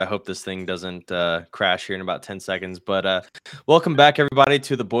I hope this thing doesn't crash here in about 10 seconds. But welcome back, everybody,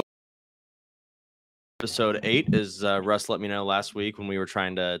 to the episode 8. As Russ let me know last week when we were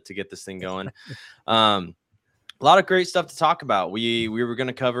trying to get this thing going. A lot of great stuff to talk about. We were going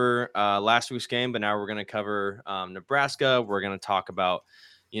to cover last week's game, but now we're going to cover Nebraska. We're going to talk about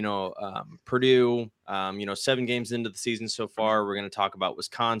Purdue. 7 games into the season so far. We're going to talk about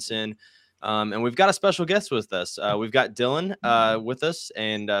Wisconsin. And we've got a special guest with us. We've got Dylan with us,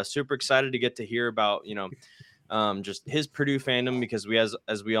 and super excited to get to hear about, just his Purdue fandom, because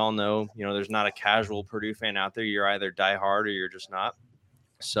as we all know, there's not a casual Purdue fan out there. You're either diehard or you're just not.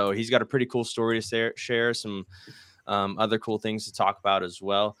 So he's got a pretty cool story to share, some other cool things to talk about as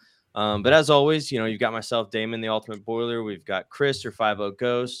well. But as always, you've got myself, Damon, the Ultimate Boiler. We've got Chris, your 5-0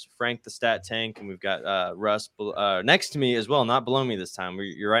 Ghost, Frank, the Stat Tank, and we've got Russ next to me as well, not below me this time.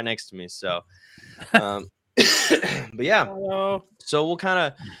 You're right next to me. So, but yeah. Hello. So we'll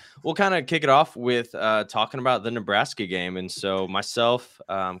kind of kick it off with talking about the Nebraska game. And so myself,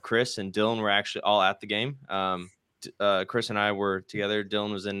 Chris, and Dylan were actually all at the game. Chris and I were together.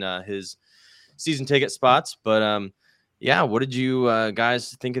 Dylan was in his season ticket spots, but yeah, what did you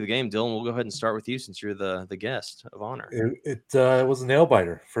guys think of the game? Dylan, we'll go ahead and start with you since you're the guest of honor. It was a nail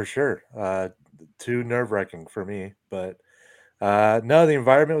biter for sure. Too nerve-wracking for me, but no, the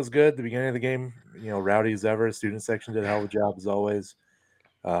environment was good. The beginning of the game, rowdy as ever. Student section did a hell of a job as always.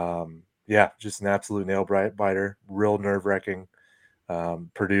 Yeah, just an absolute nail biter. Real nerve-wracking.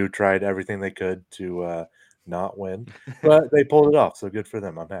 Purdue tried everything they could to not win, but they pulled it off. So good for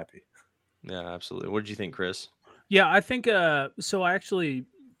them. I'm happy. Yeah, absolutely. What did you think, Chris? Yeah, I think so I actually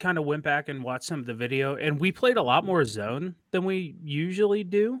kind of went back and watched some of the video, and we played a lot more zone than we usually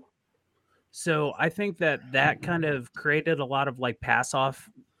do. So I think that kind of created a lot of like pass off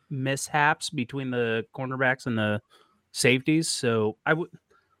mishaps between the cornerbacks and the safeties. So I would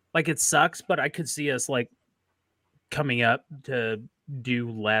like, it sucks, but I could see us like coming up to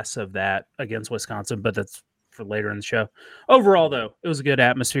do less of that against Wisconsin, but that's for later in the show. Overall, though, it was a good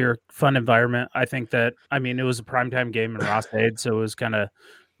atmosphere, fun environment. I think that, it was a primetime game in Rossade, so it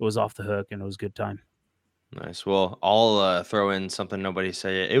was off the hook, and it was a good time. Nice. Well, I'll throw in something nobody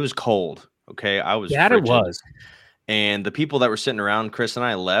said. It was cold. Okay, I was That frigid. it was. And the people that were sitting around, Chris and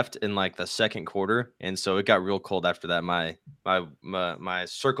I left in like the second quarter, and so it got real cold after that. My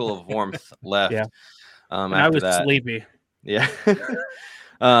circle of warmth left. Yeah. And I was that. sleepy. Yeah.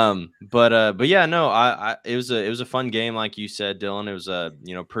 But yeah, no, it was a fun game, like you said, Dylan. It was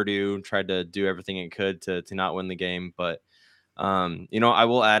Purdue tried to do everything it could to not win the game, but I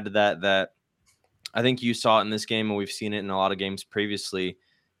will add to that I think you saw it in this game, and we've seen it in a lot of games previously,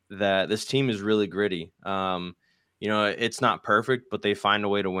 that this team is really gritty. It's not perfect, but they find a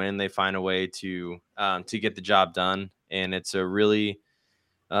way to win. They find a way to get the job done, and it's a really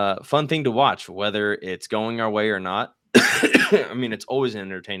fun thing to watch, whether it's going our way or not. It's always an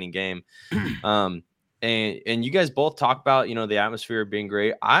entertaining game. And you guys both talk about, the atmosphere being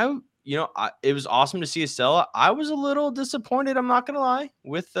great. It was awesome to see Estella. I was a little disappointed, I'm not going to lie,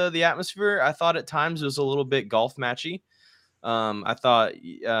 with the atmosphere. I thought at times it was a little bit golf matchy. I thought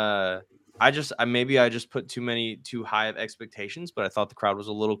I just put too high of expectations, but I thought the crowd was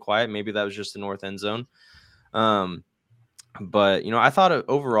a little quiet. Maybe that was just the north end zone. But I thought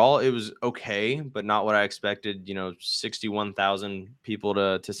overall it was okay, but not what I expected. 61,000 people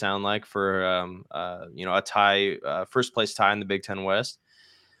to sound like for a tie, first place tie in the Big Ten West.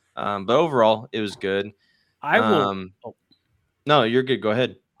 But overall it was good. No, you're good. Go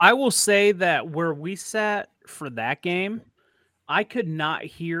ahead. I will say that where we sat for that game, I could not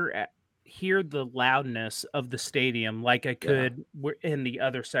hear the loudness of the stadium like I could in the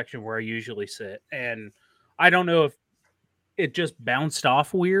other section where I usually sit, and I don't know if it just bounced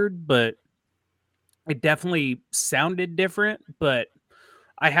off weird, but it definitely sounded different. But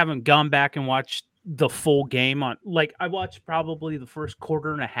I haven't gone back and watched the full game I watched probably the first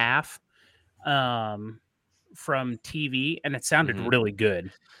quarter and a half from TV, and it sounded really good.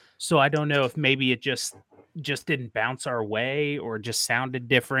 So I don't know if maybe it just didn't bounce our way or just sounded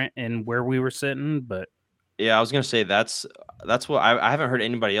different in where we were sitting. But yeah, I was gonna say that's what I haven't heard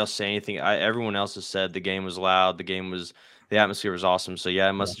anybody else say anything. Everyone else has said the game was loud, the atmosphere was awesome. So yeah,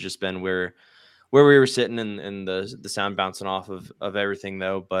 it must have just been where we were sitting and the sound bouncing off of everything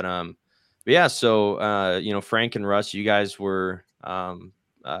though. But yeah, so Frank and Russ, you guys were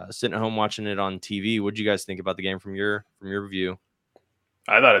sitting at home watching it on TV. What did you guys think about the game from your view?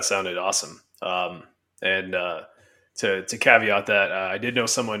 I thought it sounded awesome. And to caveat that, I did know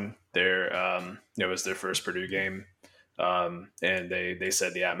someone there. It was their first Purdue game, and they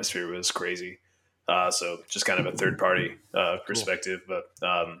said the atmosphere was crazy. So just kind of a third party perspective, but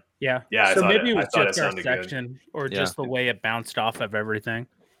yeah. I So thought maybe it was it just our sounded good. section or Yeah. just the way it bounced off of everything.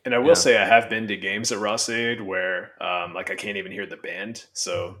 And I will say I have been to games at Ross-Ade where like I can't even hear the band,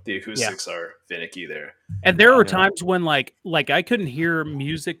 so the acoustics are finicky there. And there were times when like I couldn't hear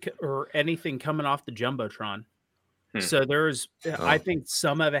music or anything coming off the jumbotron. So there's, I think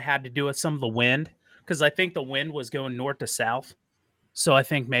some of it had to do with some of the wind, because I think the wind was going north to south. So I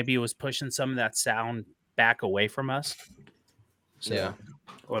think maybe it was pushing some of that sound back away from us. So. Yeah.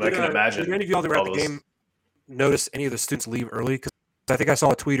 Well, I can imagine. Did any of y'all that were at the game notice any of the students leave early? Because I think I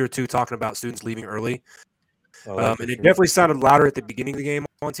saw a tweet or two talking about students leaving early. And it definitely sounded louder at the beginning of the game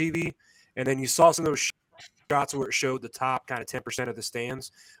on TV. And then you saw some of those shots where it showed the top kind of 10% of the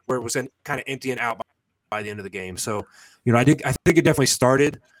stands, where it was kind of emptying out by the end of the game. So, I think it definitely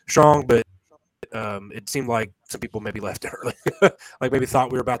started strong, but it seemed like some people maybe left early, like maybe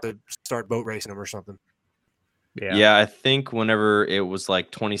thought we were about to start boat racing them or something. Yeah, I think whenever it was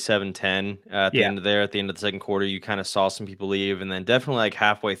like 27-10 at the end of the second quarter, you kind of saw some people leave, and then definitely like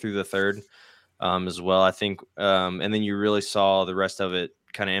halfway through the third as well, I think. And then you really saw the rest of it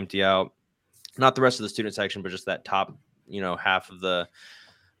kind of empty out. Not the rest of the student section, but just that top, half of the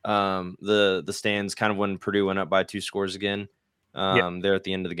stands, kind of when Purdue went up by 2 scores again there at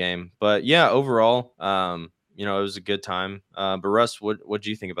the end of the game. But yeah, overall, it was a good time. But Russ, what do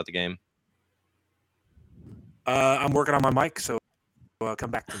you think about the game? I'm working on my mic, so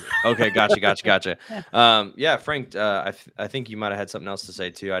come back to me. Okay, gotcha. Yeah, Frank, I think you might have had something else to say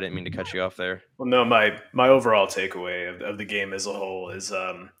too. I didn't mean to cut you off there. Well, no, my overall takeaway of the game as a whole is,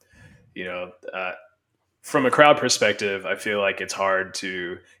 from a crowd perspective, I feel like it's hard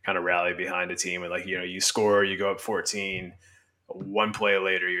to kind of rally behind a team, and you score, you go up 14, one play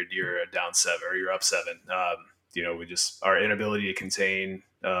later you're down 7 or you're up 7. We just, our inability to contain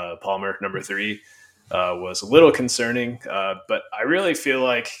Palmer, number 3, was a little concerning, but I really feel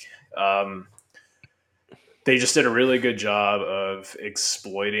like they just did a really good job of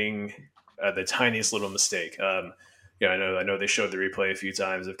exploiting the tiniest little mistake. I know they showed the replay a few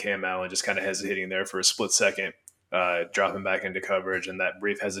times of Cam Allen just kind of hesitating there for a split second, dropping back into coverage, and that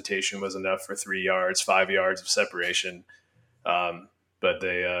brief hesitation was enough for 3 yards, 5 yards of separation. But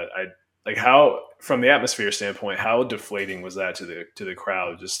they, how, from the atmosphere standpoint, how deflating was that to the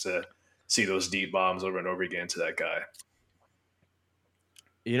crowd just to see those deep bombs over and over again to that guy?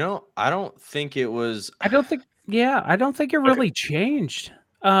 I don't think it was. I don't think it really changed.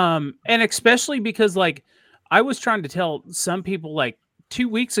 And especially because I was trying to tell some people 2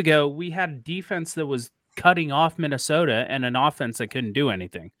 weeks ago, we had a defense that was cutting off Minnesota and an offense that couldn't do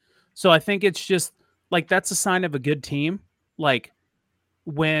anything. So I think it's just that's a sign of a good team.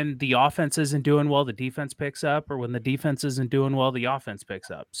 When the offense isn't doing well, the defense picks up, or when the defense isn't doing well, the offense picks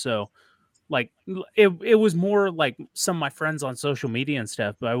up. So it was more like some of my friends on social media and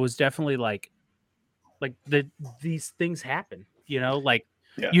stuff, but I was definitely these things happen,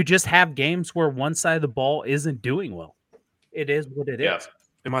 you just have games where one side of the ball isn't doing well. It is what it is.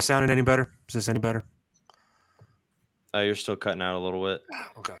 Am I sounding any better? Is this any better? You're still cutting out a little bit.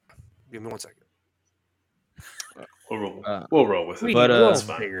 Okay. Give me 1 second. We'll roll with it. But we'll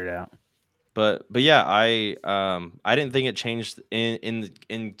figure it out. But yeah, I didn't think it changed in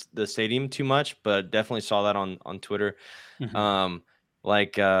the stadium too much, but definitely saw that on Twitter. Mm-hmm.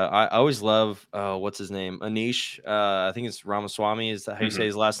 I always love what's his name, Anish. I think it's Ramaswamy. Is that how you say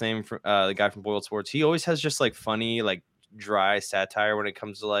his last name? From the guy from Boiled Sports. He always has just funny, dry satire when it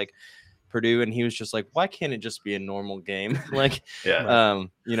comes to Purdue, and he was just why can't it just be a normal game? And I think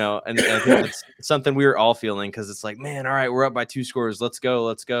it's something we were all feeling, because it's man, all right, we're up by 2 scores, let's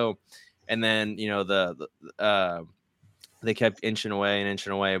go. And then they kept inching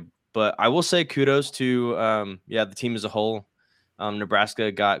away. But I will say kudos to the team as a whole.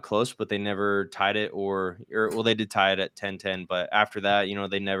 Nebraska got close, but they never tied it, or they did tie it at 10-10. But after that,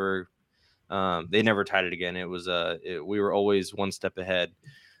 they never tied it again. It was we were always one step ahead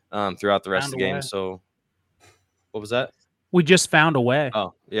throughout the rest of the game. So what was that? We just found a way.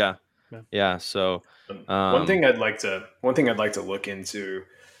 Oh yeah. So one thing I'd like to look into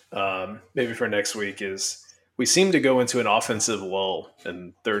maybe for next week is we seem to go into an offensive lull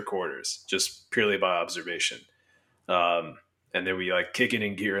in third quarters, just purely by observation. And then we kick it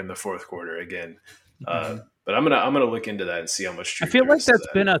in gear in the fourth quarter again. But I'm gonna look into that and see how much truth I feel like that's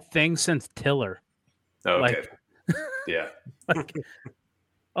that. been a thing since Tiller. Oh, okay. Yeah.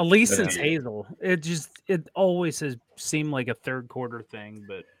 At least since Hazel. It always has seemed like a third quarter thing,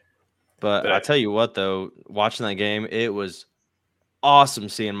 but I tell you what, though, watching that game, it was awesome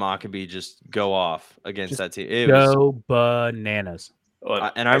seeing Maccabee just go off against that team. It was bananas.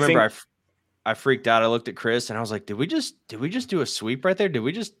 And I remember I freaked out. I looked at Chris and I was like, did we just do a sweep right there? Did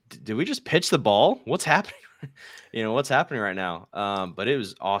we just pitch the ball? What's happening? What's happening right now? But it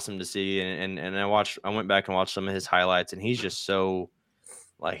was awesome to see. And I went back and watched some of his highlights, and he's just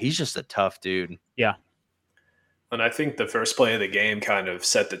he's just a tough dude. Yeah. And I think the first play of the game kind of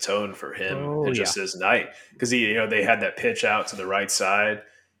set the tone for him and just his night, because they had that pitch out to the right side,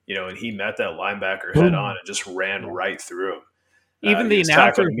 and he met that linebacker head on and just ran right through him. Even the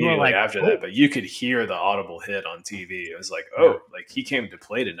announcers immediately were like, after that, but you could hear the audible hit on TV. It was like, like he came to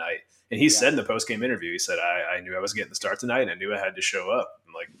play tonight. And he said in the post-game interview, he said, I knew I was getting the start tonight, and I knew I had to show up.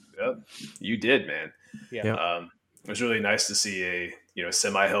 I'm like, you did, man. Yeah. It was really nice to see a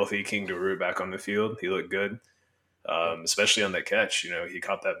semi-healthy King Daru back on the field. He looked good, especially on that catch. He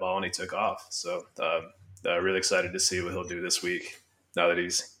caught that ball and he took off. So really excited to see what he'll do this week now that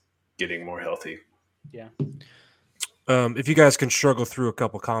he's getting more healthy. Yeah. If you guys can struggle through a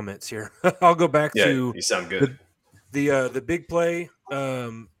couple comments here, I'll go back to you sound good. The big play,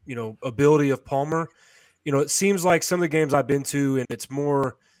 ability of Palmer. It seems like some of the games I've been to, and it's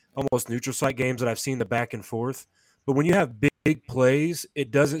more almost neutral site games that I've seen the back and forth. But when you have big plays,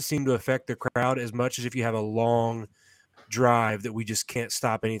 it doesn't seem to affect the crowd as much as if you have a long drive that we just can't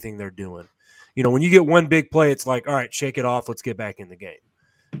stop anything they're doing. When you get one big play, it's like, all right, shake it off. Let's get back in the game.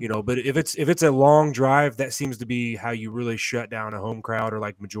 But if it's a long drive, that seems to be how you really shut down a home crowd or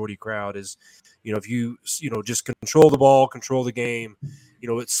like majority crowd is, if you just control the ball, control the game,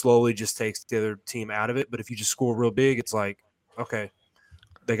 it slowly just takes the other team out of it. But if you just score real big, it's like, okay,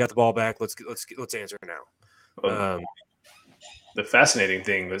 they got the ball back. Let's answer now. The fascinating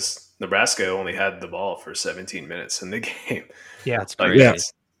thing was Nebraska only had the ball for 17 minutes in the game. Yeah, that's crazy.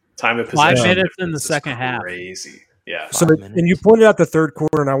 Time of possession. 5 minutes in the second half. Crazy. Yeah. So, and you pointed out the third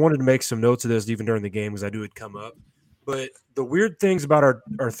quarter, and I wanted to make some notes of this even during the game because I knew it'd come up. But the weird things about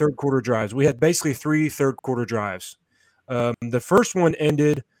our third quarter drives, we had basically 3 third quarter drives. The first one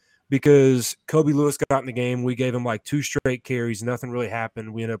ended because Kobe Lewis got in the game. We gave him like 2 straight carries. Nothing really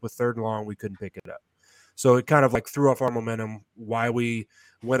happened. We ended up with 3rd and long. We couldn't pick it up. So it kind of like threw off our momentum, why we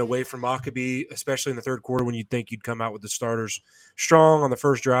went away from Maccabee, especially in the third quarter when you'd think you'd come out with the starters strong on the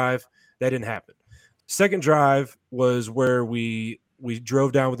first drive. That didn't happen. Second drive was where we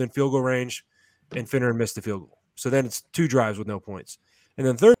drove down within field goal range and Finner missed the field goal. So then it's 2 drives with no points. And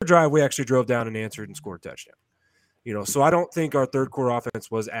then third drive, we actually drove down and answered and scored a touchdown. So I don't think our third quarter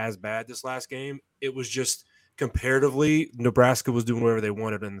offense was as bad this last game. It was just comparatively, Nebraska was doing whatever they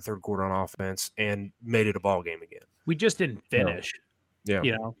wanted in the third quarter on offense and made it a ball game again. We just didn't finish. Yeah.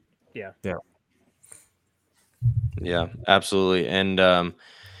 Yeah, absolutely. And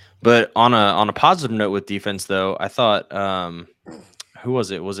but on a positive note with defense, though, I thought who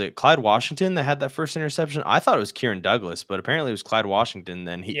was it? Was it Clyde Washington that had that first interception? I thought it was Kieran Douglas, but apparently it was Clyde Washington.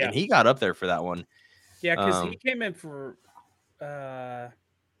 Then he got up there for that one. Yeah, because he came in for oh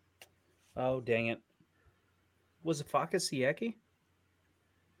dang it. Was it Fakasieki?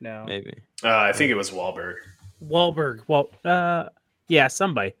 No. Maybe. I think it was Wahlberg. Well, yeah,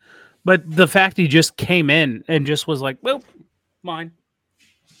 somebody. But the fact he just came in and just was like, well, mine.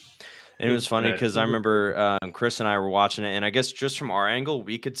 And it was funny because I remember Chris and I were watching it, and I guess just from our angle,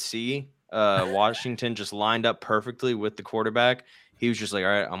 we could see Washington just lined up perfectly with the quarterback. He was just like, all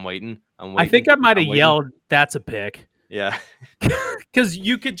right, I'm waiting. I think I might have yelled, that's a pick. Yeah. Because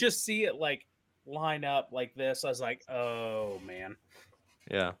you could just see it like line up like this. I was like, oh, man.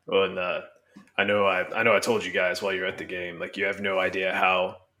 Yeah. Well, and I know I told you guys while you're at the game, like you have no idea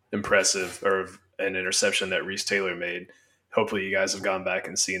how impressive or an interception that Reese Taylor made. Hopefully you guys have gone back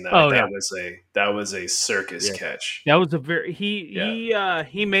and seen that. Oh, that was a circus catch. That was a very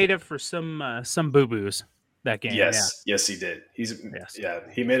he made it for some boo-boos that game. Yes, he did.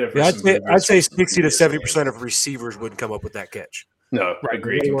 He made it for I'd say 60 to 70% of receivers wouldn't come up with that catch. No, I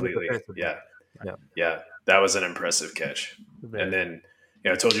agree completely. Yeah. That was an impressive catch. And then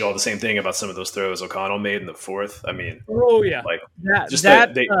I told you all the same thing about some of those throws O'Connell made in the fourth. I mean, like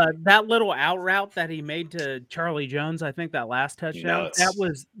that little out route that he made to Charlie Jones, I think that last touchdown, that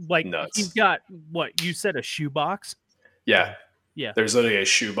was like nuts. He's got what you said, a shoebox. Yeah. There's literally a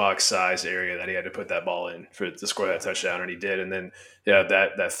shoebox size area that he had to put that ball in to score that touchdown, and he did. And then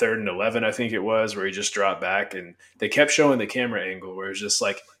that 3rd and 11, I think it was, where he just dropped back, and they kept showing the camera angle where it's just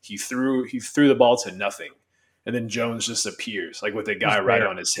like he threw the ball to nothing. And then Jones just appears like with a guy right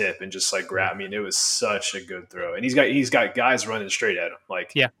on his hip and just like grab. I mean, it was such a good throw, and he's got guys running straight at him.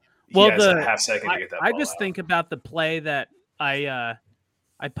 Like, he has a half second to get that ball I just think about the play that I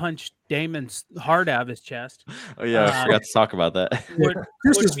I punched Damon's heart out of his chest. Oh yeah, I forgot to talk about that.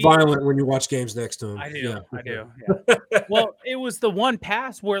 Chris is violent when you watch games next to him. I do. Yeah. I do. Yeah. Well, it was the one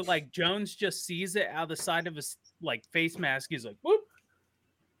pass where like Jones just sees it out the side of his like face mask. He's like, whoop.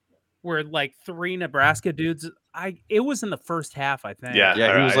 Where like 3 Nebraska dudes. It was in the first half, I think. Yeah,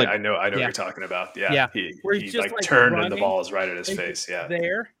 Yeah, he was like, I know what you're talking about. Yeah, Yeah. he Where he's just, like like, turned and the running ball was right at his and face. Yeah,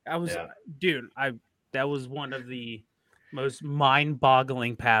 There, I was, dude. That was one of the most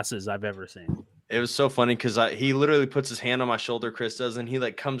mind-boggling passes I've ever seen. it was so funny because he literally puts his hand on my shoulder, Chris does, and he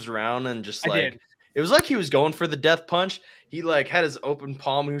like comes around and just like it was like he was going for the death punch. He like had his open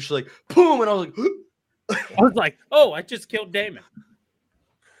palm. He was just like boom, and I was like, I was like, oh, I just killed Damon.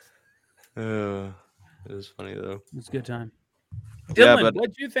 it was funny though. It was a good time. Yeah, Dylan, but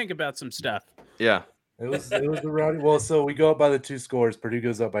what'd you think about some stuff? yeah, It was a rowdy. Well, so we go up by the 2 scores. Purdue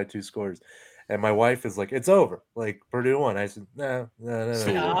goes up by 2 scores, and my wife is like, "It's over. Like Purdue won." I said, "No.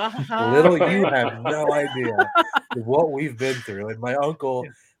 Little you have no idea what we've been through." And my uncle,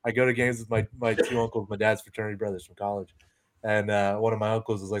 I go to games with my 2 uncles, my dad's fraternity brothers from college, and one of my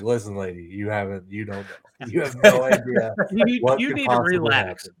uncles is like, "Listen, lady, you don't know. You have no idea. You need to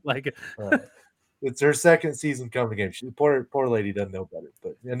relax. Happen. Like, it's her second season coming to game. She poor lady doesn't know better,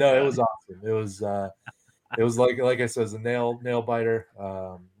 but it was awesome. It was like I said, it was a nail biter,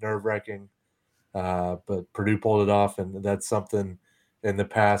 nerve wracking. But Purdue pulled it off, and that's something in the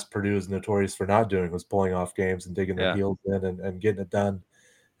past Purdue is notorious for not doing, was pulling off games and digging their heels in and getting it done.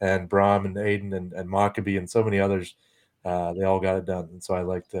 And Braum and Aiden and Mockabee and so many others, they all got it done. And so I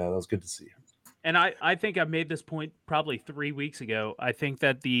liked that was good to see. And I think I made this point probably 3 weeks ago. I think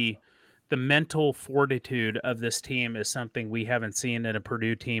that the mental fortitude of this team is something we haven't seen in a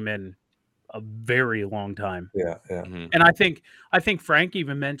Purdue team in a very long time. Yeah. Mm-hmm. And I think Frank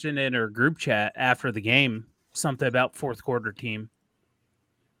even mentioned in our group chat after the game something about fourth quarter team.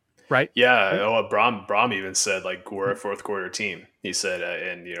 Right? Yeah. Oh, Braum even said like we're a fourth quarter team. He said,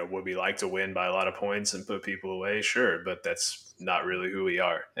 and would we like to win by a lot of points and put people away? Sure, but that's not really who we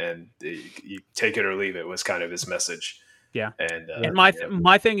are. And you take it or leave it was kind of his message. Yeah. And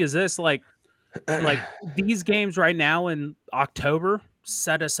my thing is this, like these games right now in October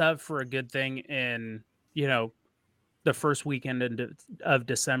set us up for a good thing in, the first weekend of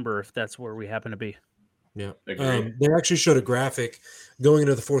December, if that's where we happen to be. Yeah. They actually showed a graphic going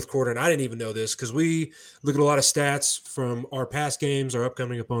into the fourth quarter, and I didn't even know this because we look at a lot of stats from our past games, our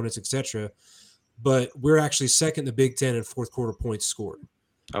upcoming opponents, etc. But we're actually second in the Big Ten in fourth quarter points scored.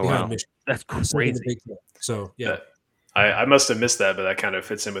 Oh, wow. That's crazy. So, yeah. I must have missed that, but that kind of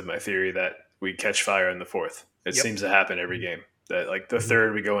fits in with my theory that we catch fire in the fourth. It seems to happen every game. That like the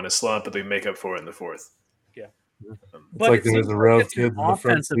third we go in a slump, but we make up for it in the fourth. Yeah. It's like there was a row of kids in the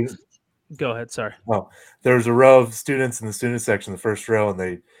front. Go ahead. Sorry. Oh, there was a row of students in the student section, the first row, and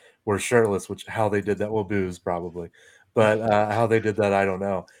they were shirtless, which how they did that, well, booze probably. But how they did that, I don't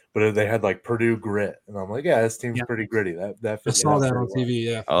know. But they had like Purdue grit. And I'm like, yeah, this team's pretty gritty. That I saw that on TV,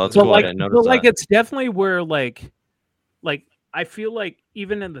 yeah. Oh, that's cool. I didn't notice that. It's definitely where like I feel like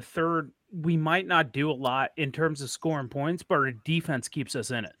even in the third, we might not do a lot in terms of scoring points, but our defense keeps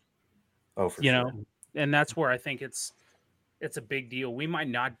us in it. Oh, for sure. And that's where I think it's a big deal. We might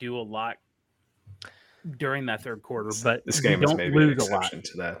not do a lot during that third quarter, but this game is maybe an exception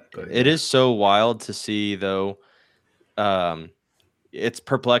to that. But it is so wild to see, though. It's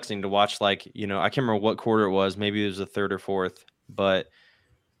perplexing to watch. Like, I can't remember what quarter it was. Maybe it was the third or fourth, but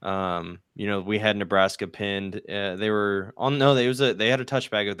we had Nebraska pinned. They were on. No, they had a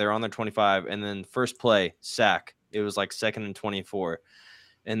touchback. They're on their 25, and then first play sack. It was like 2nd and 24.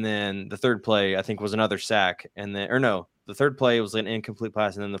 And then the third play, I think, was another sack. And then, the third play was an incomplete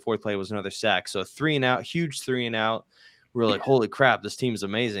pass. And then the fourth play was another sack. So 3 and out, huge 3 and out. We're like, holy crap, this team's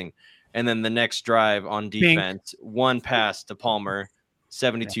amazing. And then the next drive on defense, one pass to Palmer,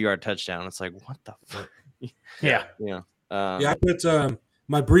 72-yard touchdown. It's like, what the fuck? Yeah. I put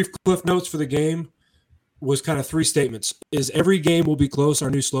my brief cliff notes for the game was kind of 3 statements. Is every game will be close, our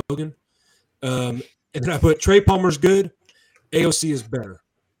new slogan. And then I put Trey Palmer's good, AOC is better.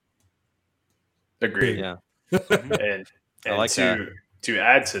 Agreed. Yeah. and I like to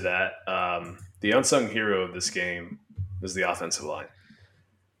add to that, the unsung hero of this game was the offensive line.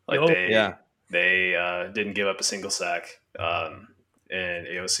 They didn't give up a single sack, and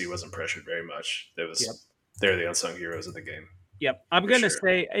AOC wasn't pressured very much. They're the unsung heroes of the game. Yep, I'm going to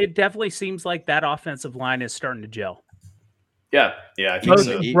say it definitely seems like that offensive line is starting to gel. Yeah, I think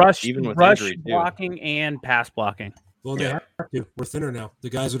so. Even with rush injury, blocking and pass blocking. Well, they have to. We're thinner now.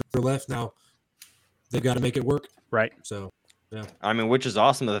 The guys that are left now, they've got to make it work. Right. So, yeah. I mean, which is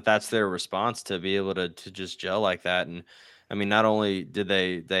awesome that that's their response to be able to just gel like that. And I mean, not only did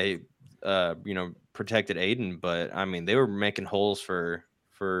they protected Aiden, but I mean, they were making holes for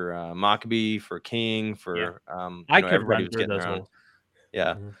Maccabee, for King, for I could everybody run was through getting those their own. holes.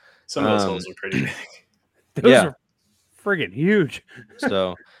 Yeah. Some of those holes are pretty big. Those Yeah. are friggin' huge.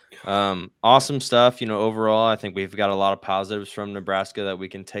 So, awesome stuff. Overall, I think we've got a lot of positives from Nebraska that we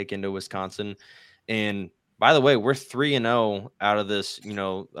can take into Wisconsin. And by the way, we're 3-0 out of this,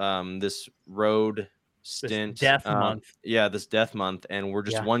 this road stint. This death month. Yeah, this death month, and we're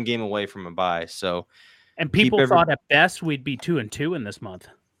just one game away from a bye. So, and people thought at best we'd be 2-2 in this month.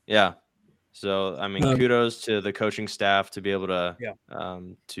 Yeah. So, I mean, kudos to the coaching staff to be able to,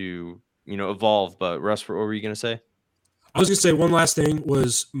 evolve. But Russ, what were you going to say? I was going to say one last thing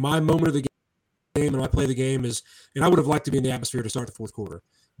was my moment of the game and my play of the game is, and I would have liked to be in the atmosphere to start the fourth quarter,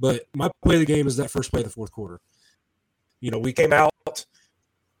 but my play of the game is that first play of the fourth quarter. We came out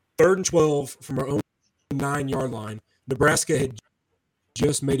 3rd and 12 from our own 9-yard line. Nebraska had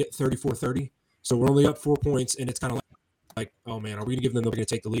just made it 34-30. So we're only up 4 points, and it's kind of like, oh man, are we going to give them? They're going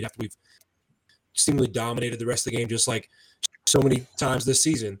to take the lead after we've seemingly dominated the rest of the game, just like so many times this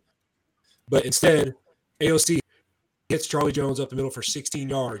season. But instead, AOC hits Charlie Jones up the middle for 16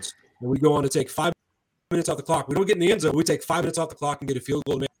 yards. And we go on to take 5 minutes off the clock. We don't get in the end zone. We take 5 minutes off the clock and get a field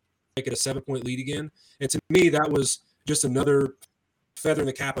goal to make it a 7-point lead again. And to me, that was just another feather in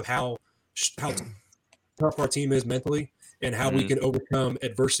the cap of how tough our team is mentally and how we can overcome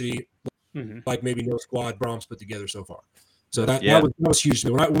adversity like maybe no squad Brahms put together so far. So that was huge.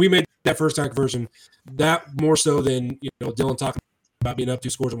 When we made that first time conversion, that more so than Dylan talking about being up 2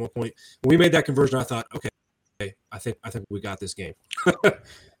 scores at one point. When we made that conversion, I thought, okay, I think we got this game.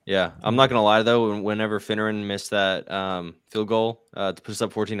 Yeah, I'm not gonna lie though. Whenever Finneran missed that field goal to put us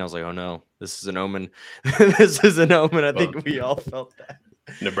up 14, I was like, oh no, this is an omen. This is an omen. I think we all felt that.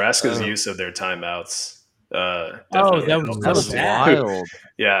 Nebraska's use of their timeouts. That was wild.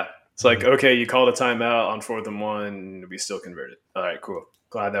 Yeah. It's like, okay, you called a timeout on 4th and 1. We still converted. All right, cool.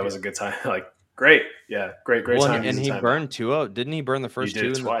 Glad that was a good time. Like, great. Yeah, great time. And he burned 2 out. Didn't he burn the first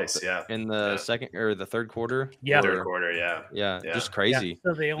 2 twice? In the second or the third quarter? Yeah. Third quarter, yeah. Yeah, just crazy.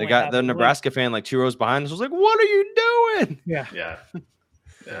 Yeah. So they got the Nebraska fan like 2 rows behind us was like, what are you doing? Yeah.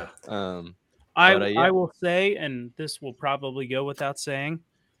 I will say, and this will probably go without saying,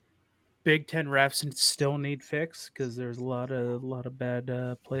 Big Ten refs still need fix because there's a lot of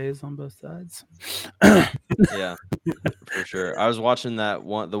bad plays on both sides. Yeah, for sure. I was watching the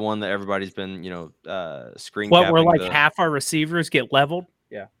one that everybody's been screen capping. Where like half our receivers get leveled.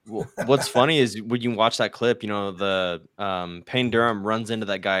 Yeah. Well, what's funny is when you watch that clip, the Payne Durham runs into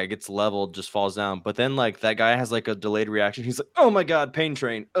that guy, gets leveled, just falls down. But then like that guy has like a delayed reaction. He's like, "Oh my god, Payne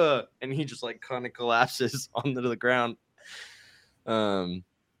train!" And he just like kind of collapses onto the ground.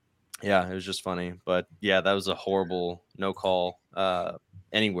 Yeah, it was just funny. But yeah, that was a horrible no call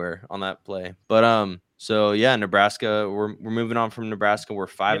anywhere on that play. But so yeah, Nebraska, we're moving on from Nebraska. We're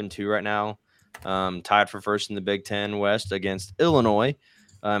 5-2 right now. Tied for first in the Big Ten West against Illinois,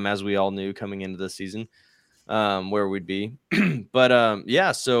 as we all knew coming into the season, where we'd be. But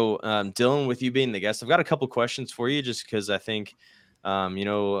yeah, so Dylan, with you being the guest, I've got a couple questions for you just because I think we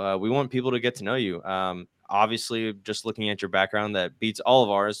want people to get to know you. Obviously, just looking at your background, that beats all of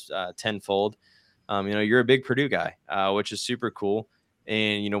ours tenfold. You're a big Purdue guy, which is super cool.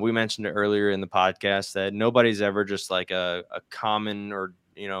 And, we mentioned it earlier in the podcast that nobody's ever just like a common or,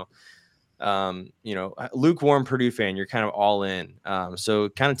 lukewarm Purdue fan. You're kind of all in. So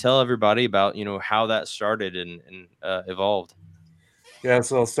kind of tell everybody about, how that started and evolved. Yeah.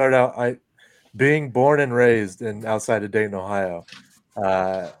 So I'll start out, being born and raised outside of Dayton, Ohio.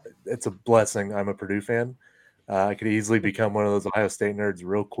 It's a blessing. I'm a Purdue fan. I could easily become one of those Ohio State nerds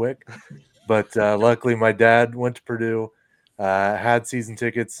real quick. But luckily, my dad went to Purdue, had season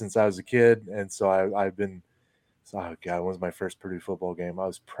tickets since I was a kid. And so I've been – oh, God, when was my first Purdue football game? I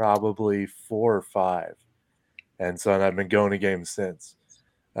was probably 4 or 5. And I've been going to games since.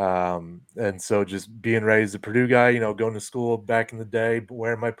 And so just being raised a Purdue guy, going to school back in the day,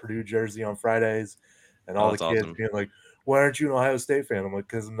 wearing my Purdue jersey on Fridays, and all the kids being like, why aren't you an Ohio State fan? I'm like,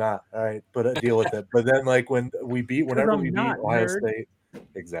 because I'm not. All right, but deal with it. But then, like, whenever we beat Ohio State,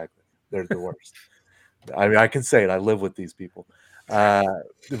 exactly, they're the worst. I mean, I can say it. I live with these people. But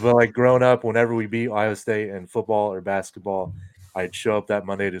like growing up, whenever we beat Ohio State in football or basketball, I'd show up that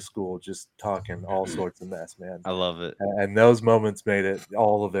Monday to school just talking all sorts of mess, man. I love it. And those moments made it,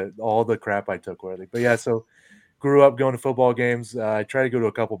 all the crap I took worthy. But yeah, so grew up going to football games. I try to go to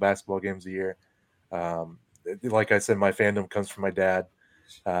a couple basketball games a year. Like I said, my fandom comes from my dad.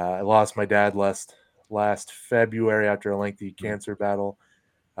 I lost my dad last February after a lengthy cancer battle.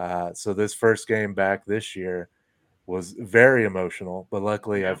 So this first game back this year, was very emotional. But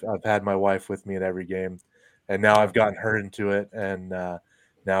luckily, I've had my wife with me at every game, and now I've gotten her into it, and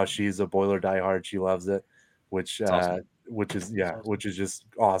now she's a Boiler diehard. She loves it, which awesome. which is just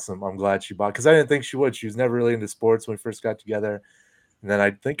awesome. I'm glad she bought, because I didn't think she would. She was never really into sports when we first got together, and then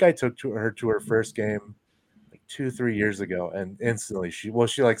I think I took her to her first game like 2-3 years ago, and instantly she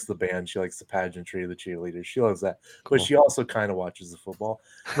likes the band, she likes the pageantry, the cheerleaders, she loves that. Cool. But she also kind of watches the football,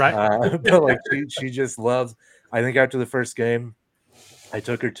 Right. but like she just loves. I think after the first game, I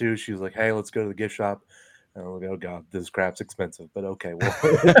took her to. She was like, "Hey, let's go to the gift shop." And I'm like, "Oh God, this crap's expensive," but okay, well,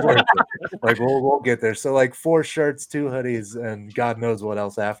 it's worth it. Like we'll get there. So like 4 shirts, 2 hoodies, and God knows what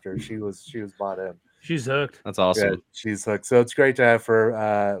else after. She was bought in. She's hooked. That's awesome. Yeah, she's hooked. So it's great to have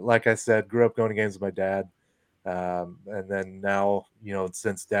her. Like I said, grew up going to games with my dad. And then now,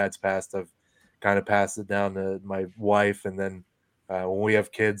 since Dad's passed, I've kind of passed it down to my wife. And then when we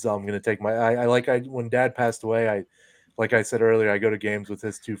have kids, I'm going to take when Dad passed away, like I said earlier, I go to games with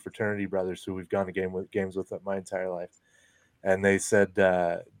his 2 fraternity brothers who we've gone to games with my entire life. And they said,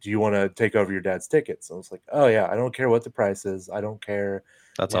 do you want to take over your dad's tickets? I was like, oh yeah, I don't care what the price is. I don't care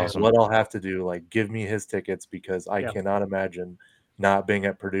That's awesome. what I'll have to do. Like, give me his tickets, because I cannot imagine not being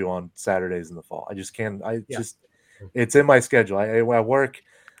at Purdue on Saturdays in the fall. I just can't. It's in my schedule. I work.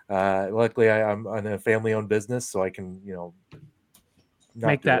 Luckily, I'm in a family-owned business, so I can, not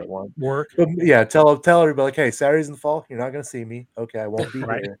make that work. But yeah, tell everybody, like, hey, Saturdays in the fall, you're not going to see me. Okay, I won't be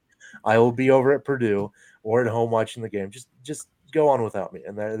Right. here. I will be over at Purdue or at home watching the game. Just go on without me,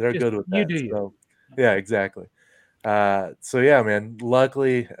 and they're good with that. You do you. So, yeah, exactly. So yeah, man.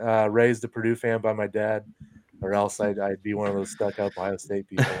 Luckily, raised a Purdue fan by my dad, or else I'd be one of those stuck-up Ohio State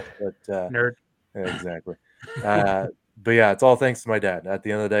people. But Nerd. yeah, exactly. But yeah, it's all thanks to my dad. At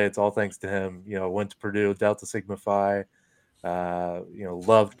the end of the day, it's all thanks to him. Went to Purdue, Delta Sigma Phi.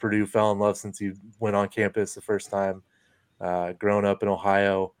 Loved Purdue, fell in love since he went on campus the first time. Grown up in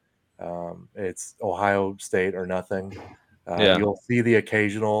Ohio, it's Ohio State or nothing. You'll see the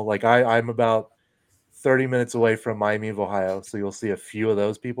occasional, like I'm about 30 minutes away from Miami of Ohio, so you'll see a few of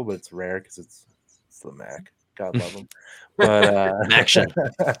those people, but it's rare because it's the MAC. God love them. But action.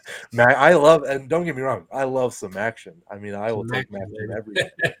 Mac, I love, and don't get me wrong, I love some action. I mean, I will take action every day.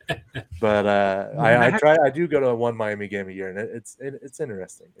 But I do go to one Miami game a year, and it's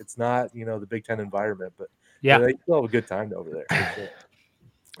interesting. It's not the Big Ten environment, but they still have a good time over there. For sure.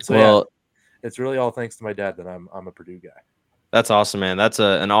 So it's really all thanks to my dad that I'm a Purdue guy. That's awesome, man. That's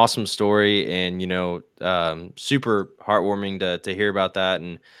an awesome story, and super heartwarming to hear about that.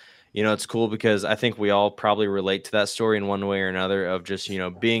 And it's cool because I think we all probably relate to that story in one way or another, of just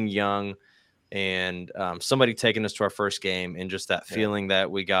being young and somebody taking us to our first game, and just that feeling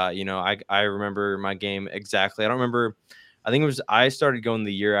that we got. I remember my game exactly. I don't remember. I think I started going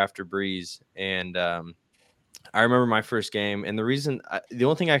the year after Breeze, and I remember my first game, and the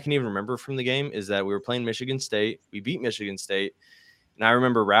only thing I can even remember from the game is that we were playing Michigan State. We beat Michigan State, and I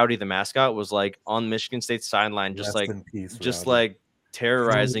remember Rowdy, the mascot, was like on Michigan State's sideline, like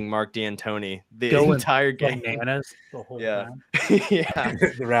terrorizing Mark D'Antoni the entire game. Bananas the whole time. Yeah.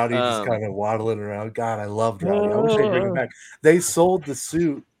 The Rowdy just kind of waddling around. God, I loved Rowdy. I wish they'd bring him back. They sold the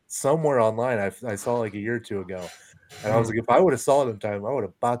suit somewhere online. I saw like a year or two ago. And I was like, if I would have saw it in time, I would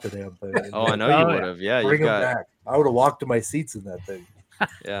have bought the damn thing. Oh, I know you would have. Yeah, bring him back. I would have walked to my seats in that thing.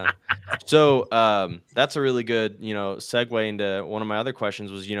 Yeah. So that's a really good, segue into one of my other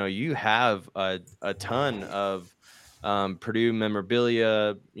questions was, you have a ton of Purdue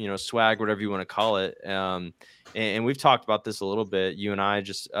memorabilia, swag, whatever you want to call it. And we've talked about this a little bit, you and I,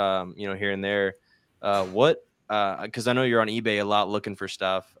 just, here and there. Because I know you're on eBay a lot looking for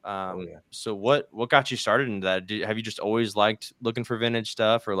stuff. So what got you started into that? Have you just always liked looking for vintage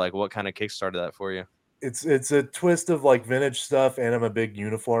stuff, or like what kind of kickstarted that for you? It's a twist of like vintage stuff, and I'm a big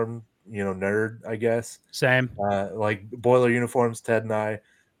uniform, nerd, I guess. Same. Like Boiler uniforms, Ted and I,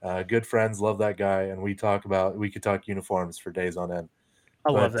 good friends, love that guy, and we could talk uniforms for days on end.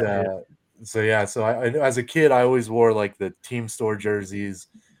 I love that. So I as a kid, I always wore like the team store jerseys,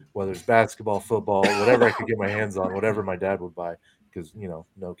 whether it's basketball, football, whatever I could get my hands on, whatever my dad would buy, because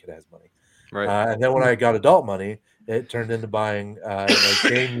no kid has money. Right. And then when I got adult money, it turned into buying like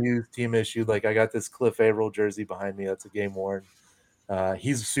game used, team issued. Like I got this Cliff Averill jersey behind me. That's a game worn.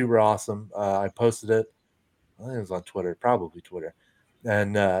 He's super awesome. I posted it. I think it was on Twitter, probably Twitter.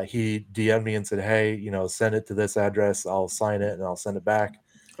 And he DM'd me and said, hey, send it to this address. I'll sign it and I'll send it back.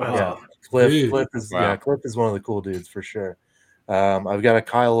 Yeah, Cliff is Cliff is one of the cool dudes for sure. I've got a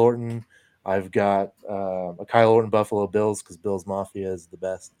Kyle Orton. I've got a Kyle Orton Buffalo Bills, because Bills Mafia is the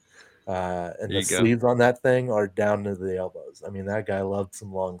best. And the sleeves on that thing are down to the elbows. I mean, that guy loved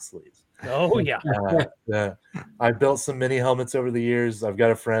some long sleeves. Oh yeah. Yeah. I've built some mini helmets over the years. I've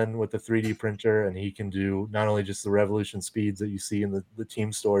got a friend with a 3D printer, and he can do not only just the Revolution speeds that you see in the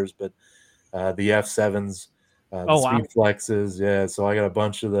team stores, but the F7s, the Oh, wow. speed flexes. Yeah, so I got a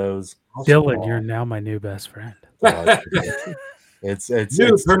bunch of those. Dylan, you're now my new best friend. It's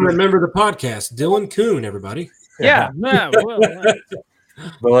New permanent member of the podcast, Dylan Kuhn, everybody. Yeah.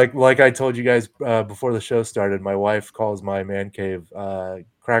 But like I told you guys before the show started, my wife calls my man cave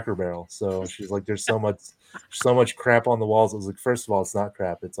Cracker Barrel. So she's like, "There's so much crap on the walls." I was like, first of all, it's not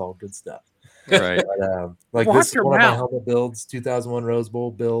crap; it's all good stuff. Right. But, like Watch this is your one of my mouth. helmet builds, 2001 Rose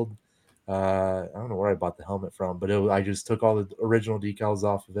Bowl build. I don't know where I bought the helmet from, but I just took all the original decals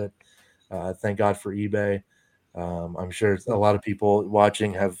off of it. Thank God for eBay. I'm sure a lot of people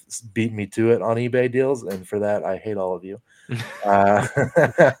watching have beat me to it on eBay deals, and for that, I hate all of you. No, just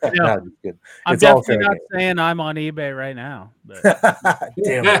kidding. I'm It's all definitely fair not game. saying I'm on eBay right now. But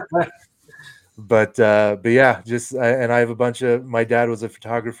Damn it. But yeah, just and I have a bunch of. My dad was a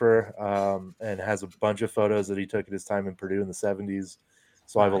photographer and has a bunch of photos that he took at his time in Purdue in the 70s.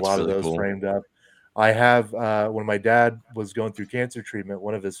 So I have a That's lot really of those cool. framed up. I have when my dad was going through cancer treatment,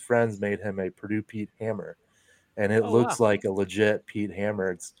 one of his friends made him a Purdue Pete hammer, and it looks like a legit Pete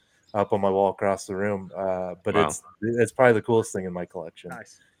hammer. It's up on my wall across the room, but Wow. it's probably the coolest thing in my collection.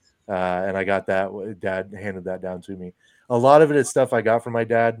 nice. And I got that. Dad handed that down to me. A lot of it is stuff I got from my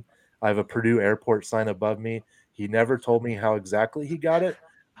dad. I have a Purdue airport sign above me. He never told me how exactly he got it,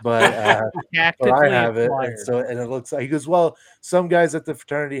 but I have it. And it looks like, he goes, "Well, some guys at the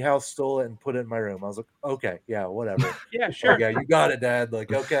fraternity house stole it and put it in my room." I was like, "Okay, yeah, whatever." Yeah, sure. Yeah, you got it, Dad.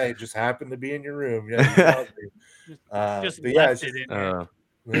 Like, okay, it just happened to be in your room. Yeah, you got it. Just but yeah, left it's it just, in there.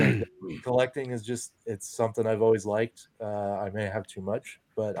 collecting is just, it's something I've always liked. I may have too much,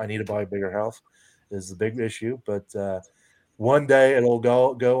 but I need to buy a bigger house is the big issue. But one day it'll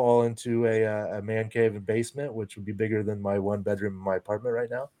go all into a man cave and basement, which would be bigger than my one bedroom in my apartment right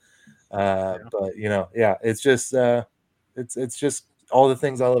now. But it's just it's just all the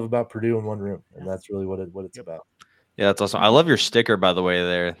things I love about Purdue in one room, and that's really what it's about. Yeah, that's awesome. I love your sticker, by the way.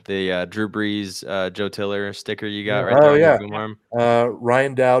 There, the Drew Brees, Joe Tiller sticker you got right there on your boom arm.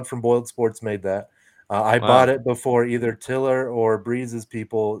 Ryan Dowd from Boiled Sports made that. I bought it before either Tiller or Breeze's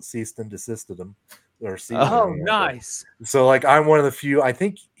people ceased and desisted them. Oh, nice. So like, I'm one of the few. I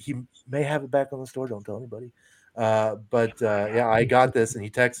think he may have it back on the store. Don't tell anybody. But I got this, and he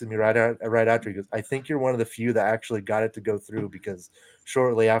texted me right after. He goes, "I think you're one of the few that actually got it to go through, because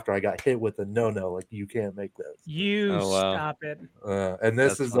shortly after I got hit with a no, like, you can't make those." Stop it. And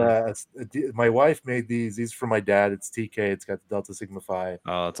this is my wife made these. These are for my dad. It's TK. It's got the Delta Sigma Phi.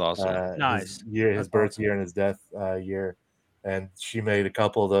 Oh, that's awesome. Nice. His birth year and his death year, and she made a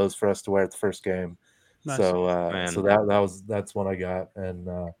couple of those for us to wear at the first game. Nice. So that's one I got.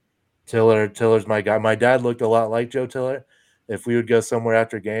 And Tiller's my guy. My dad looked a lot like Joe Tiller. If we would go somewhere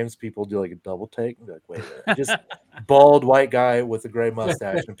after games, people do like a double take and be like, "Wait a minute, just bald white guy with a gray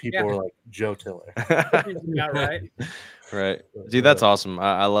mustache," and people were like, "Joe Tiller." Right. Dude, that's awesome.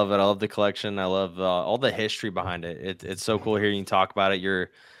 I love it. I love the collection. I love all the history behind it. It's so cool hearing you talk about it. Your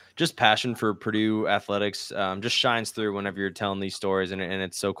just passion for Purdue athletics just shines through whenever you're telling these stories, and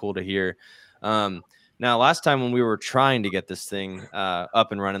it's so cool to hear. Now, last time when we were trying to get this thing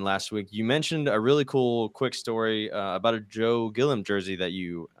up and running last week, you mentioned a really cool, quick story about a Joe Gilliam jersey that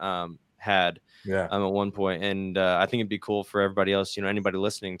you had at one point. And I think it'd be cool for everybody else, anybody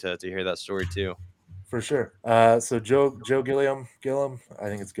listening to hear that story too. For sure. So Joe Gilliam, I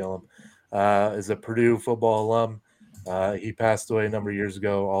think it's Gilliam, is a Purdue football alum. He passed away a number of years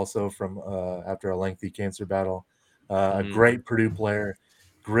ago, also from after a lengthy cancer battle. A great Purdue player,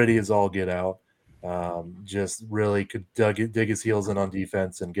 gritty as all get out. Just really could dig his heels in on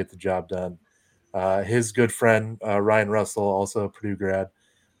defense and get the job done. His good friend, Ryan Russell, also a Purdue grad,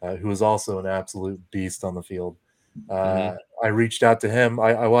 who was also an absolute beast on the field. I reached out to him.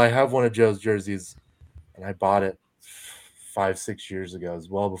 I have one of Joe's jerseys, and I bought it 5-6 years ago, as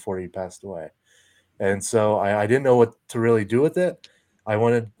well before he passed away. And so I didn't know what to really do with it. I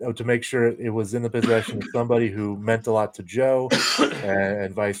wanted to make sure it was in the possession of somebody who meant a lot to Joe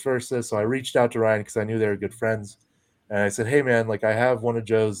and vice versa. So I reached out to Ryan because I knew they were good friends. And I said, "Hey, man, like, I have one of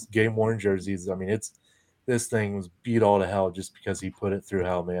Joe's game-worn jerseys. I mean, this thing was beat all to hell just because he put it through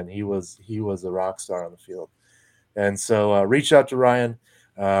hell, man. He was a rock star on the field." And so reached out to Ryan.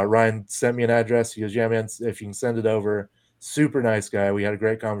 Ryan sent me an address. He goes, "Yeah, man, if you can send it over." Super nice guy. We had a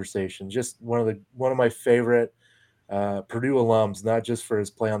great conversation. Just one of my favorite Purdue alums, not just for his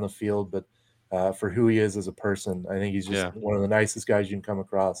play on the field, but for who he is as a person. I think he's just one of the nicest guys you can come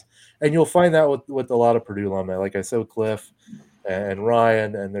across. And you'll find that with a lot of Purdue alumni. Like I said with Cliff, and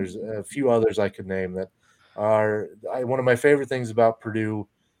Ryan, and there's a few others I could name that are one of my favorite things about Purdue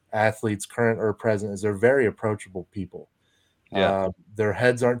athletes, current or present, is they're very approachable people. Yeah. Their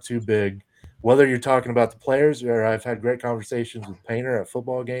heads aren't too big. Whether you're talking about the players, or I've had great conversations with Painter at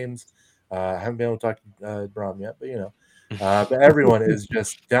football games. I haven't been able to talk to Brom yet, but but everyone is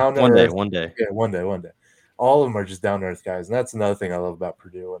just down to earth. One day. Yeah, one day. All of them are just down to earth guys, and that's another thing I love about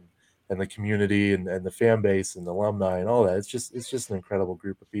Purdue and the community and the fan base and the alumni and all that. It's just an incredible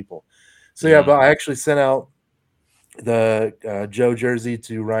group of people. So yeah, but I actually sent out the Joe jersey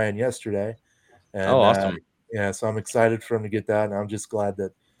to Ryan yesterday, and awesome. yeah, so I'm excited for him to get that, and I'm just glad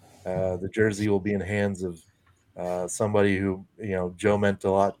that the jersey will be in hands of somebody who Joe meant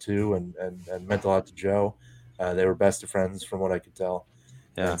a lot to, and meant a lot to Joe. They were best of friends, from what I could tell.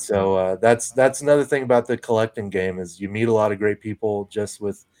 Yeah. And so that's another thing about the collecting game is you meet a lot of great people just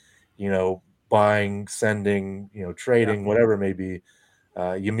with buying, sending, trading, whatever it may be.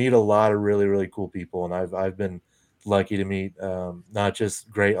 You meet a lot of really, really cool people, and I've been lucky to meet not just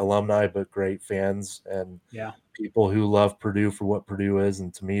great alumni, but great fans and people who love Purdue for what Purdue is.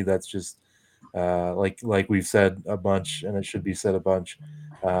 And to me, that's just like we've said a bunch, and it should be said a bunch.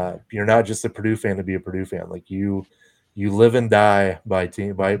 You're not just a Purdue fan to be a Purdue fan. Like you live and die by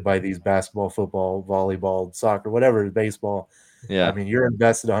these basketball, football, volleyball, soccer, whatever, baseball. Yeah. I mean, you're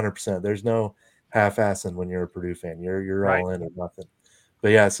invested 100%. There's no half-assing when you're a Purdue fan. You're all in or nothing.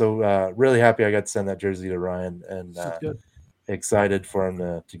 But yeah, so really happy I got to send that jersey to Ryan, and excited for him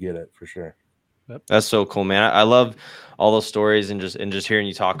to get it for sure. That's so cool, man. I love all those stories and just hearing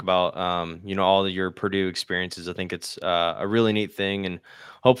you talk about all of your Purdue experiences. I think it's a really neat thing, and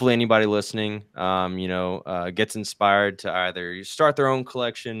hopefully anybody listening gets inspired to either start their own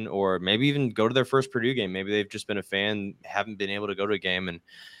collection or maybe even go to their first Purdue game. Maybe they've just been a fan, haven't been able to go to a game, and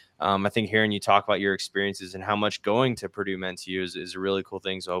I think hearing you talk about your experiences and how much going to Purdue meant to you is a really cool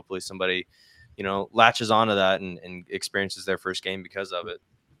thing. So hopefully somebody latches onto that and experiences their first game because of it.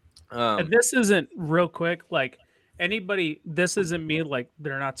 And this isn't real quick, like anybody, this isn't me, like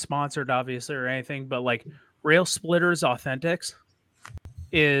they're not sponsored obviously or anything, but like Rail Splitters Authentics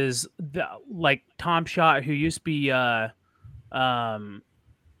is like Tom Schott, who used to be what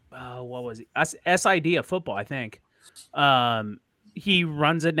was he? SID of football, I think. He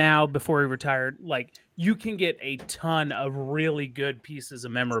runs it now before he retired. Like you can get a ton of really good pieces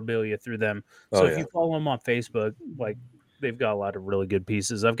of memorabilia through them. So if you follow them on Facebook, like they've got a lot of really good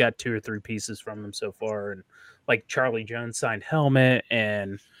pieces. I've got 2 or 3 pieces from them so far, and like Charlie Jones signed helmet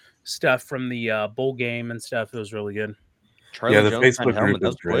and stuff from the bowl game and stuff. It was really good. Charlie the Jones Facebook helmet,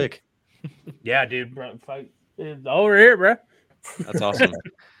 group is quick. Yeah, dude, bro, it's over here, bro. That's awesome.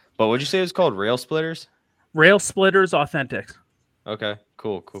 But what'd you say it was called? Rail Splitters? Rail Splitters Authentics. Okay,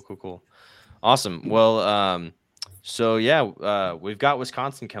 cool. Awesome. Well, so yeah, we've got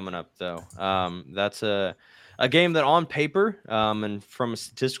Wisconsin coming up though. That's a game that on paper, and from a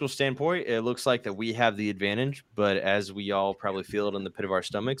statistical standpoint, it looks like that we have the advantage. But as we all probably feel it in the pit of our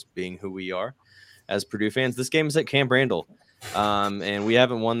stomachs, being who we are as Purdue fans, this game is at Camp Randall, and we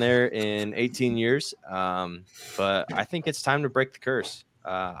haven't won there in 18 years. But I think it's time to break the curse.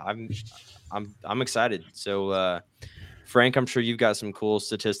 I'm excited. So, Frank, I'm sure you've got some cool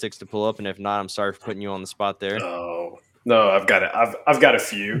statistics to pull up, and if not, I'm sorry for putting you on the spot there. Oh no, I've got it. I've got a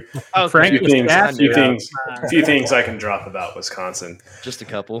few. Oh, Frank, a few things I can drop about Wisconsin. Just a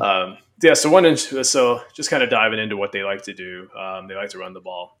couple. So just kind of diving into what they like to do. They like to run the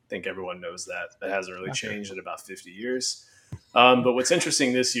ball. I think everyone knows that. That hasn't really changed in about 50 years. But what's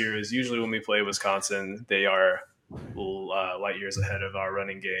interesting this year is usually when we play Wisconsin, they are light years ahead of our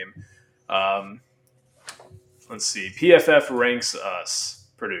running game. Let's see. PFF ranks us,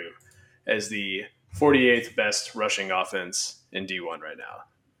 Purdue, as the 48th best rushing offense in D1 right now.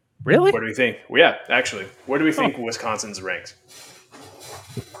 Really? What do we think? Well, yeah, actually. Where do we think Wisconsin's ranked?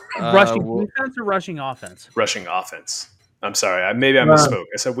 Rushing defense or rushing offense? Rushing offense. I'm sorry. Maybe I misspoke.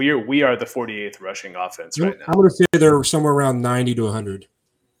 I said we are the 48th rushing offense right now. I'm going to say they're somewhere around 90 to 100.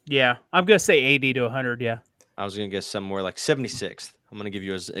 Yeah, I'm going to say 80 to 100, yeah. I was going to guess somewhere like 76th. I'm going to give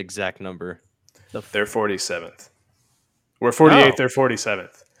you an exact number. They're 47th. We're 48th. They're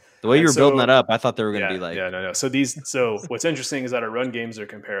 47th. The way you were building that up, I thought they were going to be like... Yeah, no. So what's interesting is that our run games are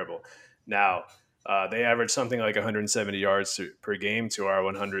comparable. Now, they average something like 170 yards per game to our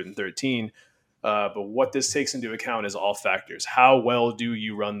 113. But what this takes into account is all factors. How well do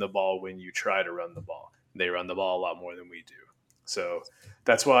you run the ball when you try to run the ball? They run the ball a lot more than we do. So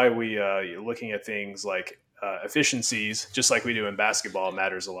that's why you're looking at things like efficiencies, just like we do in basketball,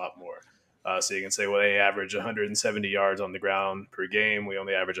 matters a lot more. So you can say, well, they average 170 yards on the ground per game. We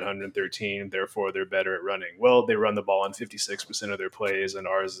only average 113. Therefore, they're better at running. Well, they run the ball on 56% of their plays, and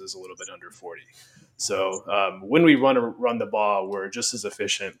ours is a little bit under 40. So when we run the ball, we're just as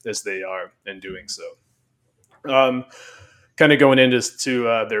efficient as they are in doing so. Kind of going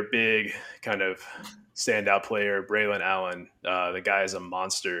into their big kind of standout player, Braylon Allen. The guy is a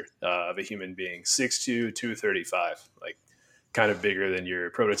monster of a human being, 6'2", 235, like kind of bigger than your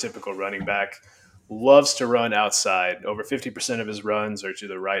prototypical running back. Loves to run outside. Over 50% of his runs are to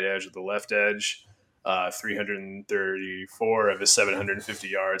the right edge or the left edge. 334 of his 750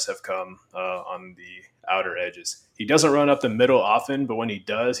 yards have come on the outer edges. He doesn't run up the middle often, but when he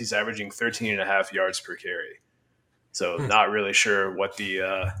does, he's averaging 13 and a half yards per carry. So not really sure what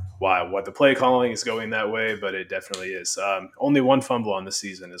the play calling is going that way, but it definitely is. Only one fumble on the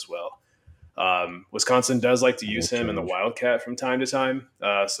season as well. Wisconsin does like to use him in the Wildcat from time to time,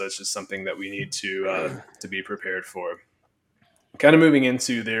 so it's just something that we need to be prepared for. Kind of moving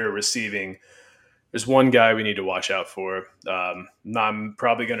into their receiving, there's one guy we need to watch out for. I'm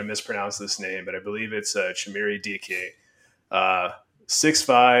probably going to mispronounce this name, but I believe it's Chimere Dike.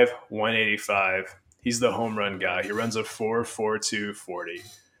 6'5", 185. He's the home run guy. He runs a 4.42 40.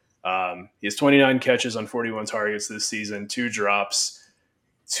 He has 29 catches on 41 targets this season, 2 drops,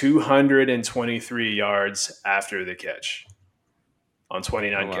 223 yards after the catch on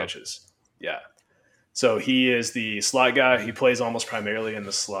 29 catches. Yeah. So he is the slot guy. He plays almost primarily in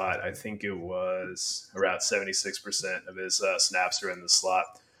the slot. I think it was around 76% of his snaps are in the slot.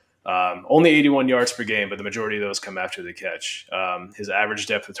 Only 81 yards per game, but the majority of those come after the catch. His average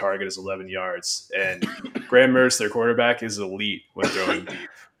depth of target is 11 yards. And Graham Mertz, their quarterback, is elite when throwing deep.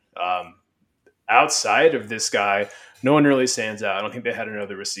 Outside of this guy, no one really stands out. I don't think they had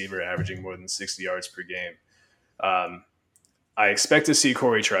another receiver averaging more than 60 yards per game. I expect to see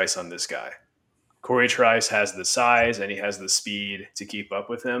Corey Trice on this guy. Corey Trice has the size and he has the speed to keep up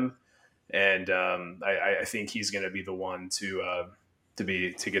with him. And I think he's going to be the one to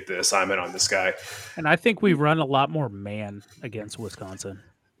get the assignment on this guy. And I think we run a lot more man against Wisconsin.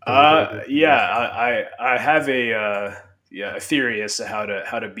 I have a theory as to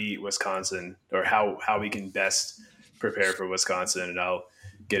how to beat Wisconsin, or how we can best prepare for Wisconsin, and I'll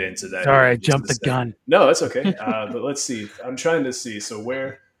get into that. Sorry, I jumped the gun. No, that's okay. But let's see. I'm trying to see. So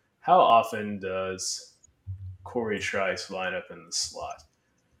how often does Corey Trice line up in the slot?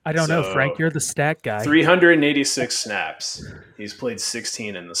 I don't know, Frank. You're the stat guy. 386 snaps. He's played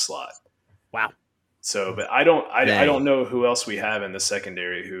 16 in the slot. Wow. So, but I don't know who else we have in the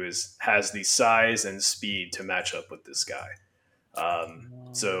secondary who has the size and speed to match up with this guy.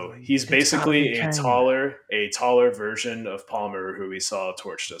 So he's basically a taller version of Palmer, who we saw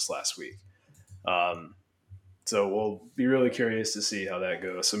torched us last week. So we'll be really curious to see how that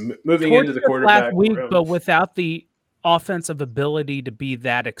goes. So moving into the quarterback last week, but without the offensive ability to be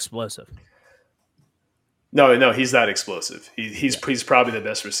that explosive. No, he's that explosive. He's probably the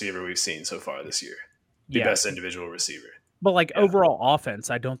best receiver we've seen so far this year. The best individual receiver. But overall offense,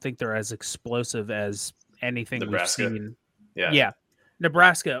 I don't think they're as explosive as anything Nebraska. We've seen. Yeah.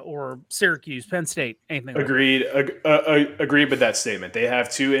 Nebraska or Syracuse, Penn State, anything. Agreed. Agreed with that statement. They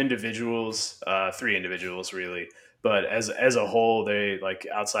have 3 individuals really, but as a whole, they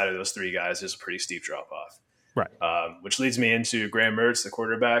outside of those 3 guys, there's a pretty steep drop off. Right. Which leads me into Graham Mertz, the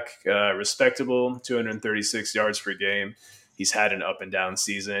quarterback, respectable, 236 yards per game. He's had an up and down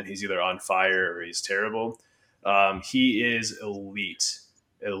season. He's either on fire or he's terrible. He is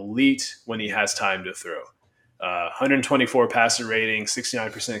elite when he has time to throw. 124 passer rating,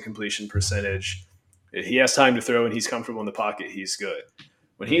 69% completion percentage. If he has time to throw and he's comfortable in the pocket, he's good.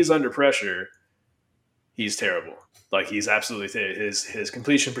 When he's under pressure, he's terrible. He's absolutely his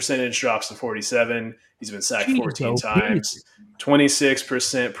completion percentage drops to 47. He's been sacked 14 times.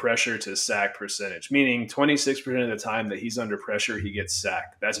 26% pressure to sack percentage, meaning 26% of the time that he's under pressure, he gets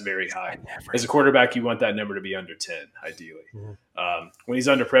sacked. That's very high. As a quarterback, you want that number to be under 10, ideally. Mm-hmm. When he's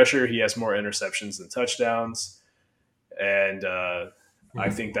under pressure, he has more interceptions than touchdowns. And I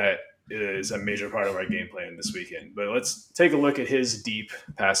think that is a major part of our game plan this weekend. But let's take a look at his deep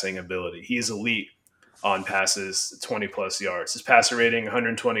passing ability. He is elite on passes 20-plus yards. His passer rating,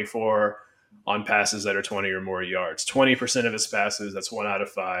 124 on passes that are 20 or more yards. 20% of his passes, that's 1 out of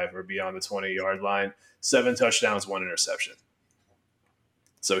 5, are beyond the 20-yard line. 7 touchdowns, 1 interception.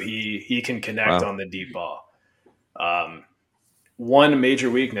 So he can connect on the deep ball. One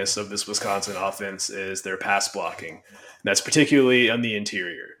major weakness of this Wisconsin offense is their pass blocking. That's particularly on the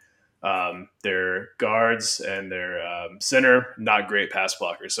interior. Their guards and their center, not great pass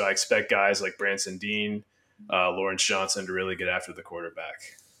blockers. So I expect guys like Branson Dean, Lawrence Johnson to really get after the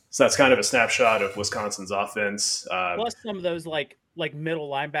quarterback. So that's kind of a snapshot of Wisconsin's offense. Plus some of those like middle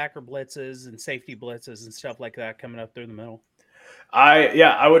linebacker blitzes and safety blitzes and stuff like that coming up through the middle.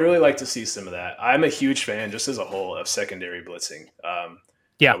 I would really like to see some of that. I'm a huge fan, just as a whole, of secondary blitzing.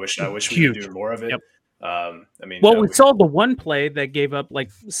 I wish we could do more of it. Yep. We saw the one play that gave up like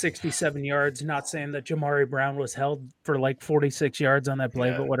 67 yards. Not saying that Jamari Brown was held for like 46 yards on that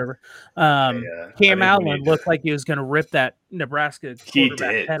play, but whatever. Cam Allen looked like he was going to rip that Nebraska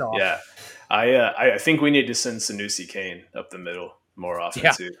quarterback head off. Yeah, I think we need to send Sanusi Kane up the middle more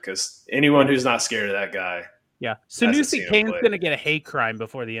often too, because anyone who's not scared of that guy. Yeah, Sanusi Kane's going to get a hate crime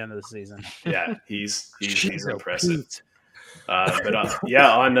before the end of the season. Yeah, he's impressive.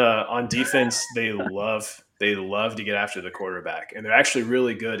 On defense, they love to get after the quarterback, and they're actually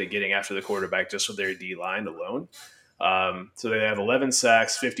really good at getting after the quarterback just with their D line alone. So they have 11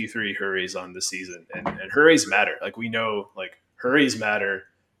 sacks, 53 hurries on the season, and hurries matter. Like we know, hurries matter.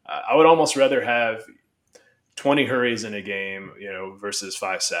 I would almost rather have 20 hurries in a game, versus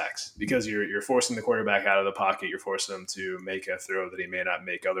 5 sacks, because you're forcing the quarterback out of the pocket. You're forcing them to make a throw that he may not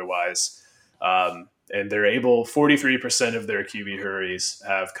make otherwise. And they're able, 43% of their QB hurries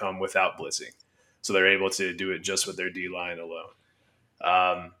have come without blitzing. So they're able to do it just with their D-line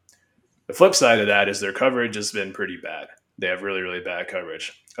alone. The flip side of that is their coverage has been pretty bad. They have really, really bad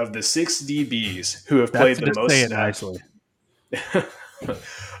coverage. Of the 6 DBs who have played the most snaps,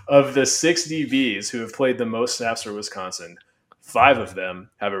 of the 6 DBs who have played the most snaps for Wisconsin, 5 of them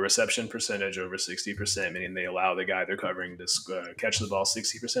have a reception percentage over 60%, meaning they allow the guy they're covering to catch the ball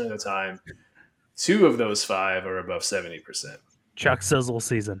 60% of the time. 2 of those 5 are above 70%. Chuck Sizzle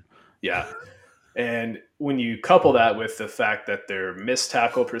season. Yeah. And when you couple that with the fact that their missed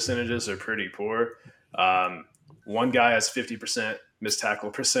tackle percentages are pretty poor, one guy has 50% missed tackle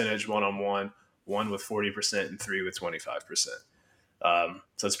percentage one-on-one, one with 40%, and 3 with 25%.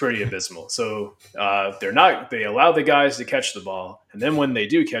 So it's pretty abysmal. So they allow the guys to catch the ball, and then when they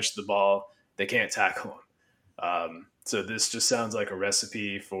do catch the ball, they can't tackle them. So this just sounds like a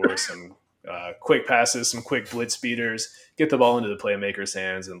recipe for some quick passes, some quick blitz beaters, get the ball into the playmakers'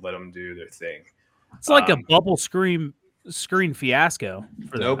 hands and let them do their thing. It's like a bubble screen fiasco.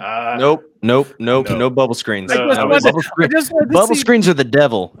 For nope. No bubble screens. Bubble screens are the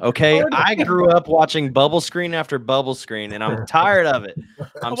devil. Okay, I grew up watching bubble screen after bubble screen, and I'm tired of it.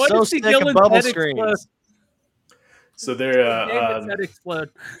 I'm so sick of bubble screens. So they're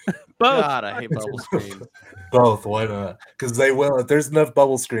explode. Both. God, I hate bubble screens. Both. Why not? Because they will. If there's enough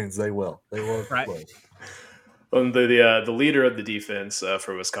bubble screens, they will. They will. Right. The leader of the defense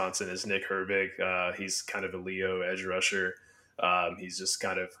for Wisconsin is Nick Herbig. He's kind of a Leo edge rusher. He's just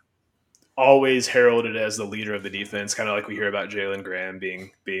kind of always heralded as the leader of the defense, kind of like we hear about Jalen Graham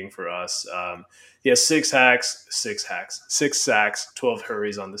being for us. He has 6 sacks, 12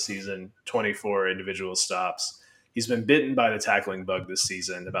 hurries on the season, 24 individual stops. He's been bitten by the tackling bug this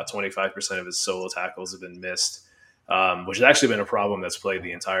season. About 25% of his solo tackles have been missed, which has actually been a problem that's plagued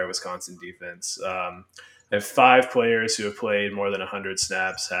the entire Wisconsin defense. They have 5 players who have played more than 100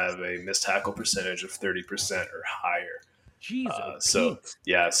 snaps have a missed tackle percentage of 30% or higher. So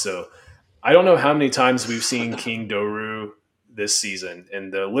I don't know how many times we've seen King Doru this season,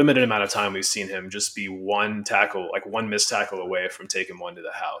 and the limited amount of time we've seen him just be one missed tackle away from taking one to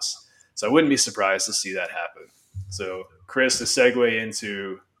the house. So I wouldn't be surprised to see that happen. So, Chris, to segue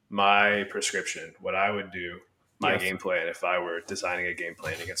into my prescription, what I would do, my game plan if I were designing a game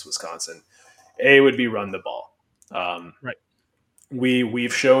plan against Wisconsin, would be run the ball. Right.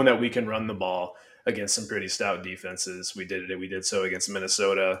 We've shown that we can run the ball against some pretty stout defenses. We did so against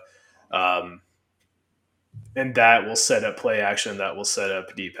Minnesota. And that will set up play action. That will set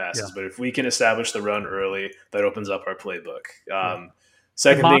up deep passes. Yeah. But if we can establish the run early, that opens up our playbook.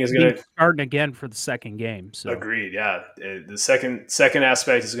 Second thing is going to starting again for the second game. So agreed. Yeah. The second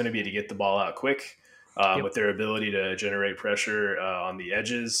aspect is going to be to get the ball out quick. With their ability to generate pressure on the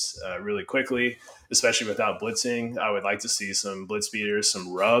edges really quickly, especially without blitzing. I would like to see some blitz beaters,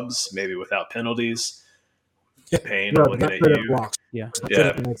 some rubs, maybe without penalties. Payne, I'm looking at you. Blocks. Yeah.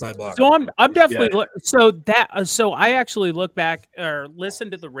 So I'm definitely so I actually look back or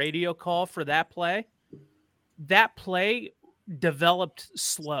listen to the radio call for that play. That play developed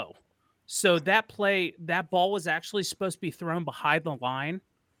slow. So that ball was actually supposed to be thrown behind the line.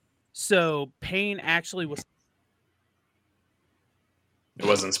 So Payne actually was. It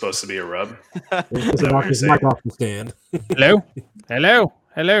wasn't supposed to be a rub. Off the stand. Hello.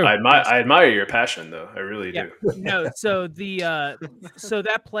 I admire your passion, though. I really do. No, so so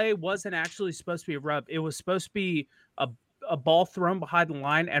that play wasn't actually supposed to be a rub. It was supposed to be a ball thrown behind the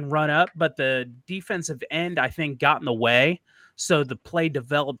line and run up, but the defensive end, I think, got in the way. so the play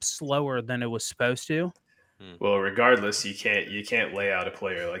developed slower than it was supposed to. Well, regardless, you can't lay out a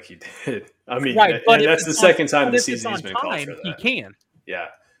player like he did. I mean, Right, but and if that's the it's second time but this if it's season he's on been called time, for he that. can. Yeah,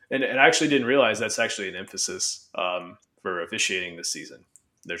 and I actually didn't realize that's actually an emphasis for officiating this season.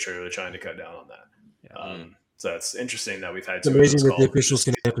 They're trying to cut down on that. Yeah. So that's interesting that we've had It's two of amazing those that the calls. officials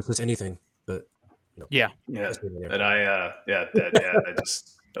can emphasize anything, but Yeah. Yeah, that's neither here. and that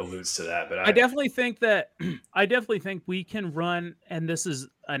just alludes to that. But I definitely think we can run, and this is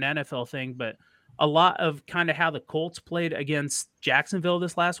an NFL thing, but a lot of kind of how the Colts played against Jacksonville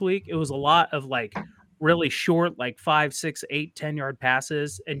this last week. It was a lot of like really short, like 5, 6, 8, 10-yard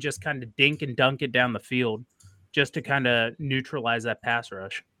passes, and just kind of dink and dunk it down the field, just to kind of neutralize that pass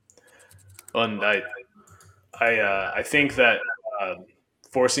rush. And I think that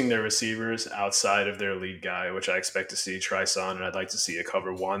forcing their receivers outside of their lead guy, which I expect to see Tryson, and I'd like to see a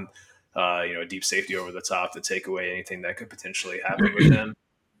cover one, a deep safety over the top to take away anything that could potentially happen with him.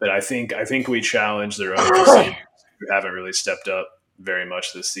 But I think we challenge their other receivers who haven't really stepped up very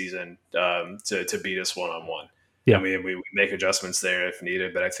much this season to beat us one-on-one. Yeah. And we make adjustments there if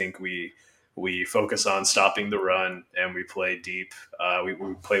needed, but I think we focus on stopping the run and we play deep. We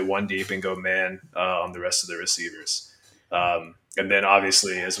play one deep and go man on the rest of the receivers. And then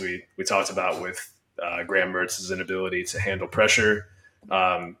obviously, as we talked about with Graham Mertz's inability to handle pressure,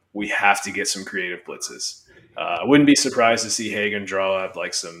 we have to get some creative blitzes. I wouldn't be surprised to see Hagan draw up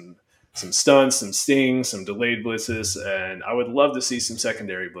like some stunts, some stings, some delayed blitzes, and I would love to see some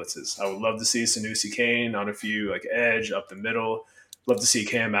secondary blitzes. I would love to see Sanusi Kane on a few like edge up the middle. Love to see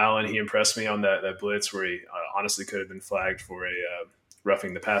Cam Allen. He impressed me on that blitz where he honestly could have been flagged for a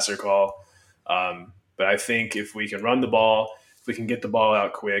roughing the passer call. But I think if we can run the ball, if we can get the ball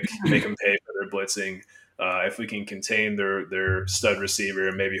out quick, make them pay for their blitzing, if we can contain their stud receiver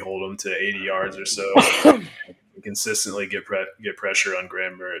and maybe hold them to 80 yards or so, and consistently get pressure on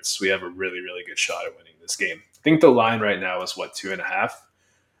Graham Mertz, we have a really, really good shot at winning this game. I think the line right now is 2.5.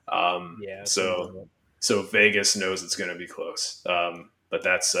 So Vegas knows it's going to be close. But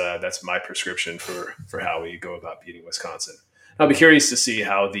that's my prescription for how we go about beating Wisconsin. I'll be curious to see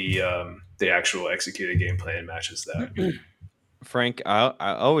how the actual executed game plan matches that. Frank, I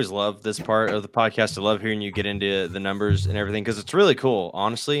always love this part of the podcast. I love hearing you get into the numbers and everything because it's really cool,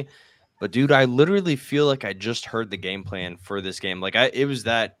 honestly. But dude, I literally feel like I just heard the game plan for this game. I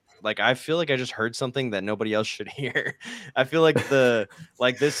feel like I just heard something that nobody else should hear. I feel like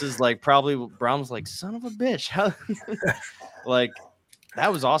this is like probably Brown's like, son of a bitch. How like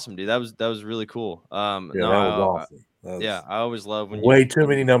that was awesome, dude. That was really cool. That was awesome. I always love when way too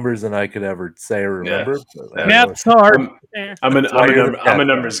many numbers than I could ever say or remember. That's hard. I'm a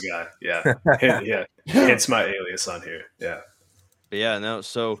numbers guy. Yeah. Yeah. Hence my alias on here. Yeah. But yeah, no.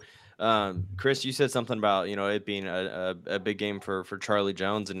 So Chris, you said something about, it being a big game for Charlie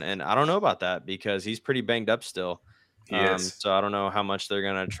Jones. And I don't know about that because he's pretty banged up still. He is. So I don't know how much they're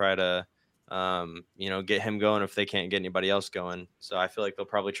going to try to, get him going if they can't get anybody else going. So I feel like they'll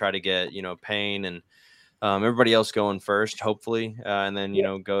probably try to get, Payne and everybody else going first, hopefully. And then,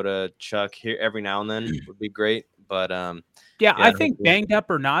 go to Chuck here every now and then would be great. But I think banged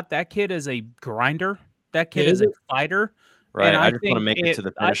up or not, that kid is a grinder. That kid is a fighter. Right. And I just want to make it to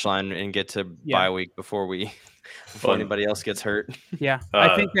the finish line and get to bye week before anybody else gets hurt. Yeah.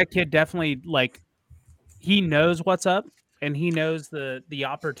 I think that kid definitely he knows what's up and he knows the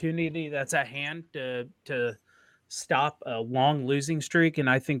opportunity that's at hand to stop a long losing streak. And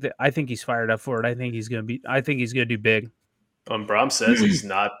I think he's fired up for it. I think he's gonna do big. Brom says he's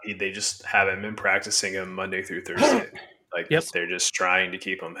not. They just haven't been practicing him Monday through Thursday. They're just trying to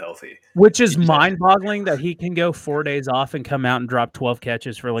keep him healthy. Which is mind-boggling that he can go 4 days off and come out and drop 12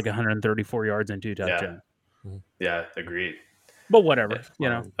 catches for 134 yards and 2 touchdowns. Yeah, agreed. But whatever,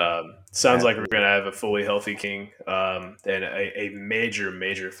 Sounds like we're going to have a fully healthy King. And a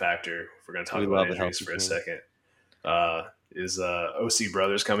major factor, if we're going to talk about injuries for a second, is OC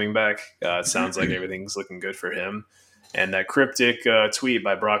Brothers coming back. It sounds like everything's looking good for him. And that cryptic tweet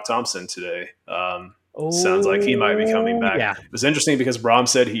by Brock Thompson today sounds like he might be coming back. Yeah. It was interesting because Brom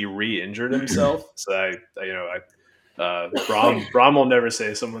said he re-injured himself. So Brom will never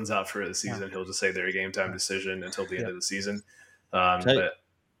say someone's out for the season. He'll just say they're a game time decision until the end of the season. But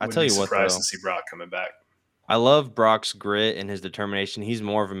I tell you what, surprised to see Brock coming back. I love Brock's grit and his determination. He's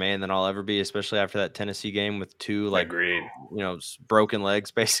more of a man than I'll ever be, especially after that Tennessee game with two broken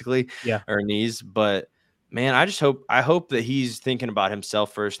legs basically, or knees. But man, I hope that he's thinking about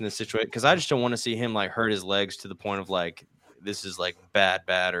himself first in this situation because I just don't want to see him hurt his legs to the point of this is like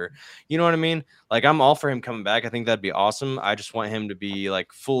bad, or you know what I mean? Like, I'm all for him coming back. I think that'd be awesome. I just want him to be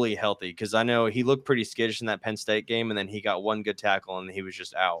like fully healthy, because I know he looked pretty skittish in that Penn State game, and then he got one good tackle and he was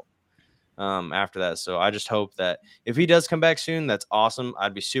just out after that. So I just hope that if he does come back soon, that's awesome.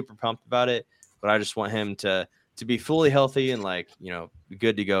 I'd be super pumped about it, but I just want him to be fully healthy and like, you know,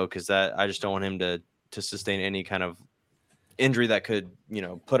 good to go, because that I just don't want him to sustain any kind of injury that could, you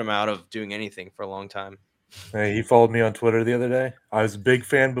know, put him out of doing anything for a long time. Hey, he followed me on Twitter the other day. I was a big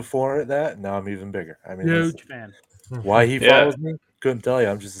fan before that. Now I'm even bigger. I mean, Huge fan. Why he follows me? Couldn't tell you.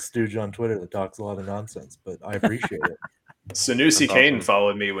 I'm just a stooge on Twitter that talks a lot of nonsense, but I appreciate it. Sanusi Kane awesome.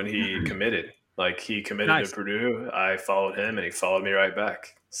 followed me when he committed. Like, he committed to Purdue. I followed him, and he followed me right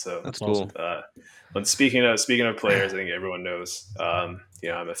back. So that's cool. When speaking of players, I think everyone knows. You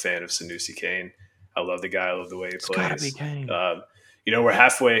know, I'm a fan of Sanusi Kane. I love the guy. I love the way he plays. You know, we're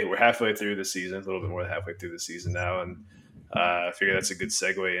halfway through the season, a little bit more than halfway through the season now, and I figure that's a good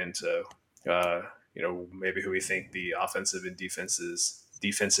segue into you know, maybe who we think the offensive and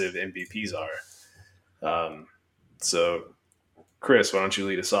defensive MVPs are. So, Chris, why don't you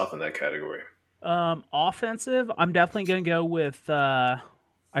lead us off in that category? Offensive, I'm definitely going to go with.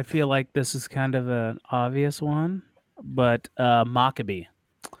 I feel like this is kind of an obvious one, but Maccabee.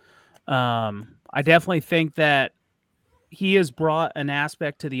 I definitely think that he has brought an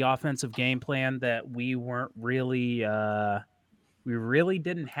aspect to the offensive game plan that we really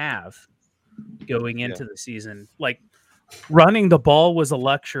didn't have going into the season. Like, running the ball was a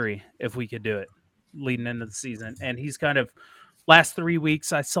luxury if we could do it leading into the season. And he's kind of, last 3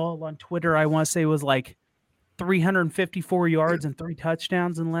 weeks, I saw on Twitter, I want to say it was like 354 yards and 3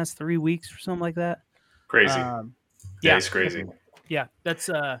 touchdowns in the last 3 weeks or something like that. Crazy. Yeah, it's crazy. Yeah, that's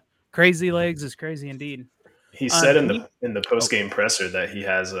crazy legs is crazy indeed. He said in the post-game presser that he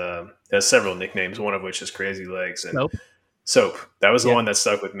has several nicknames, one of which is Crazy Legs. And Soap. That was the one that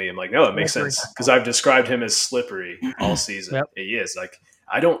stuck with me. I'm like, no, it makes sense, because I've described him as slippery all season. He is. Like,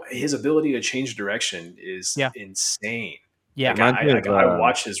 his ability to change direction is insane. Yeah. Like, I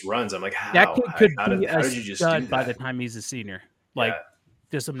watch his runs. I'm like, how did you just do that? By the time he's a senior? Like,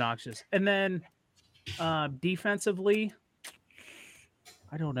 just obnoxious. And then defensively,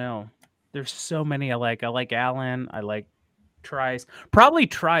 I don't know. There's so many I like. I like Allen. I like Trice. Probably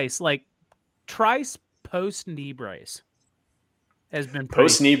Trice. Like, Trice post knee brace has been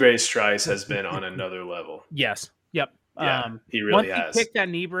post knee brace. Trice has been on another level. Yes. Yep. Yeah, he really has. Once he kicked that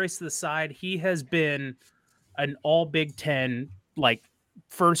knee brace to the side, he has been an all Big Ten, like,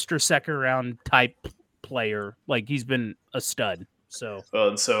 first or second round type player. Like, he's been a stud. So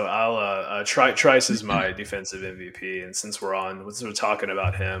I'll Trice is my defensive MVP, and since we're talking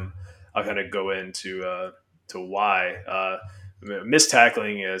about him, I'll kind of go into to why missed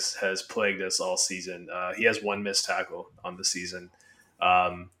tackling has plagued us all season. He has 1 missed tackle on the season.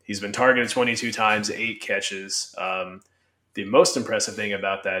 He's been targeted 22 times, 8 catches. The most impressive thing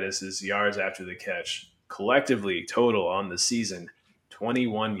about that is his yards after the catch. Collectively, total on the season,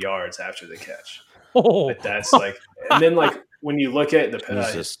 21 yards after the catch. But that's like, and then like when you look at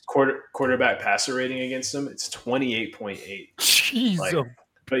the quarterback passer rating against him, it's 28.8. Jeez.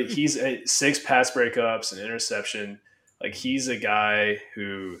 But he's 6 pass breakups, an interception. Like, he's a guy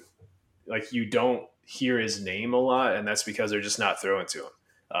who, like, you don't hear his name a lot, and that's because they're just not throwing to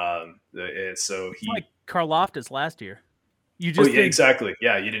him. So he, like Karlaftis last year. Exactly.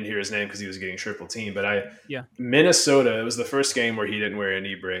 Yeah, you didn't hear his name because he was getting triple team. But Minnesota, it was the first game where he didn't wear a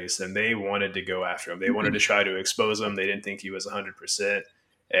knee brace, and they wanted to go after him. They wanted to try to expose him. They didn't think he was 100%,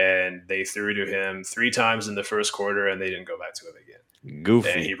 and they threw to him 3 times in the first quarter, and they didn't go back to him again. Goofy.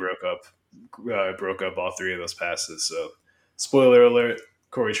 And he broke up all 3 of those passes. So, spoiler alert: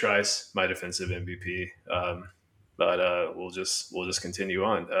 Corey Trice, my defensive MVP. But we'll just continue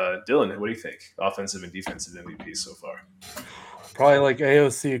on. Dylan, what do you think? Offensive and defensive MVP so far? Probably like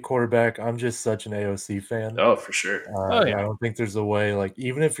AOC quarterback. I'm just such an AOC fan. Oh, for sure. I don't think there's a way, like,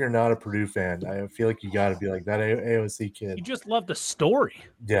 even if you're not a Purdue fan, I feel like you got to be like that AOC kid. You just love the story.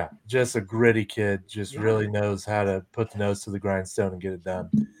 Yeah, just a gritty kid. Just really knows how to put the nose to the grindstone and get it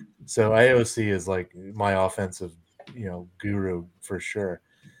done. So AOC is like my offensive, guru for sure.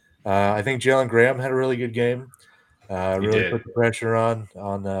 I think Jalen Graham had a really good game. Really put the pressure on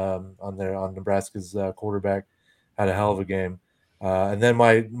Nebraska's quarterback. Had a hell of a game. And then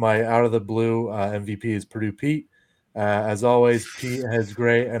my out of the blue MVP is Purdue Pete. As always, Pete is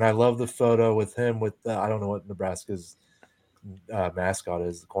great, and I love the photo with him with I don't know what Nebraska's mascot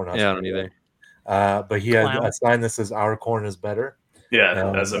is. The Cornhusker. Yeah, I don't either. But he had a sign that says "Our corn is better."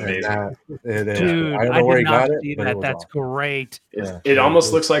 Yeah, that's amazing. Dude, I don't know where he got it, see but that. it was That's awesome. great. It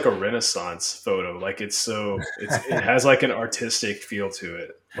almost looks like a Renaissance photo. Like it has like an artistic feel to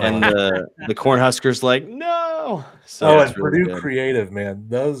it. And the Cornhuskers like, no. So and really Purdue Creative, man,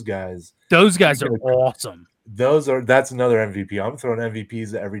 those guys are awesome. That's another MVP. I'm throwing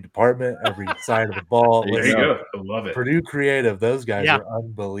MVPs at every department, every side of the ball. There you go. I love it. Purdue Creative, those guys are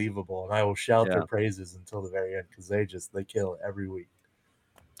unbelievable, and I will shout their praises until the very end because they kill it every week.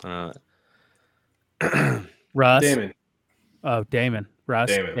 Russ. Damon. Oh, Damon.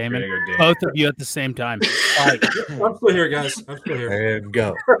 Russ. Damon. Damon. Both of you at the same time. I'm still here, guys. I'm still here. And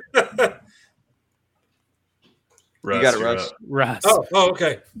go. Russ, you got it, Russ. Russ. Oh,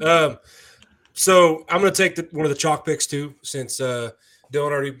 okay. So I'm going to take one of the chalk picks too, since Dylan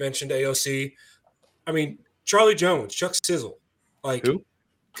already mentioned AOC. I mean, Charlie Jones, Chuck Sizzle, like who?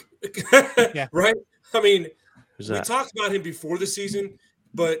 Right? I mean, we talked about him before the season,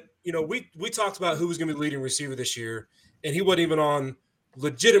 but we talked about who was going to be the leading receiver this year, and he wasn't even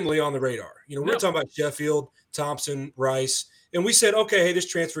legitimately on the radar. We were talking about Sheffield, Thompson, Rice, and we said, okay, hey, this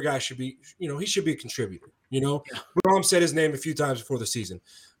transfer guy should be, he should be a contributor. Brom said his name a few times before the season.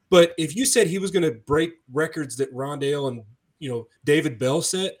 But if you said he was going to break records that Rondale and David Bell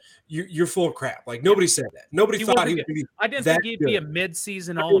set, you're full of crap. Like nobody said that. Nobody thought he was going to be. I didn't think he'd be a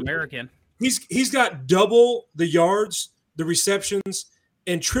mid-season All-American. He's got double the yards, the receptions,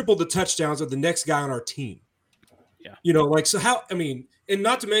 and triple the touchdowns of the next guy on our team. Yeah. So how? I mean, and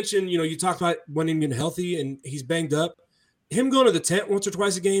not to mention, you talked about wanting him healthy, and he's banged up. Him going to the tent once or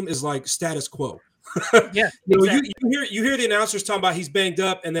twice a game is like status quo. Yeah, exactly. you hear the announcers talking about he's banged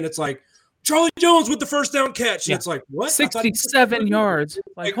up, and then it's like Charlie Jones with the first down catch. And it's like, what? 67 yards.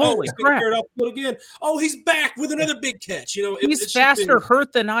 Like holy crap! Again. Oh, he's back with another big catch. He's faster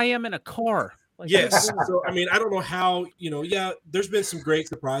hurt than I am in a car. Yes. So I mean, I don't know how. There's been some great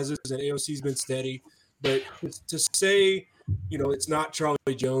surprises, and AOC's been steady, but to say, it's not Charlie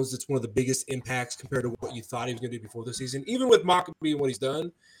Jones that's one of the biggest impacts compared to what you thought he was going to do before the season, even with Mockabee and what he's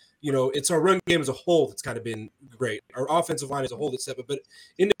done. It's our run game as a whole that's kind of been great. Our offensive line as a whole that's separate, but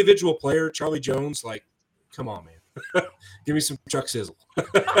individual player, Charlie Jones, like, come on, man. Give me some Chuck Sizzle.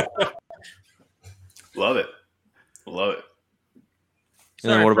 Love it. Sorry,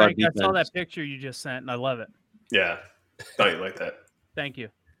 and then what about Frank, defense? I saw that picture you just sent, and I love it. Yeah. Thought you like that. Thank you.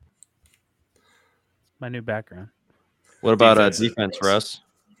 My new background. What about defense, Russ?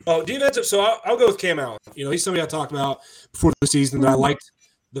 Oh, defensive. So I'll go with Cam Allen. He's somebody I talked about before the season that I liked.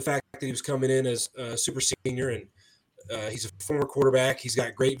 The fact that he was coming in as a super senior, and he's a former quarterback. He's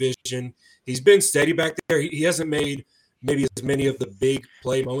got great vision. He's been steady back there. He hasn't made maybe as many of the big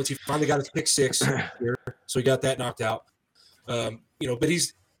play moments. He finally got his pick six here, so he got that knocked out. But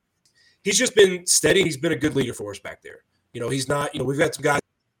he's just been steady. He's been a good leader for us back there. He's not. We've got some guys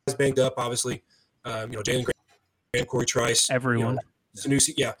banged up, obviously. Jalen Graham, Corey Trice, everyone.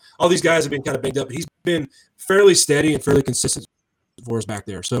 Sanusi, all these guys have been kind of banged up, but he's been fairly steady and fairly consistent for us back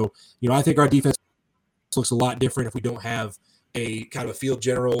there. So, I think our defense looks a lot different if we don't have a kind of a field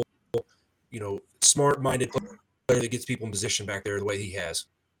general, smart-minded player that gets people in position back there the way he has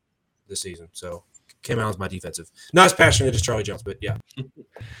this season. So, Cam Allen's my defensive. Not as passionate as Charlie Jones, but yeah.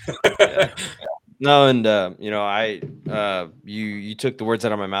 No, and you took the words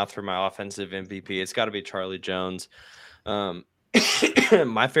out of my mouth for my offensive MVP. It's got to be Charlie Jones.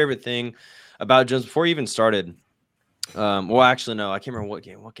 My favorite thing about Jones before he even started. Well, actually, no, I can't remember what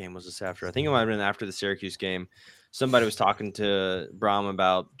game. What game was this after? I think it might have been after the Syracuse game. Somebody was talking to Brom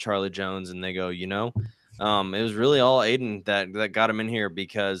about Charlie Jones, and they go, it was really all Aiden that got him in here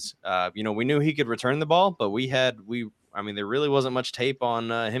because, we knew he could return the ball, but there really wasn't much tape on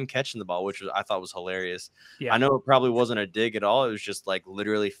him catching the ball, which I thought was hilarious. Yeah. I know it probably wasn't a dig at all. It was just like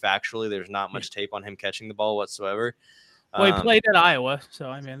literally factually, there's not much tape on him catching the ball whatsoever. Well, he played at Iowa,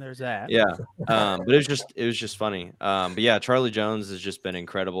 so there's that. Yeah, but it was just funny. But yeah, Charlie Jones has just been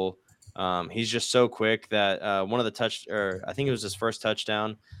incredible. He's just so quick that one of the I think it was his first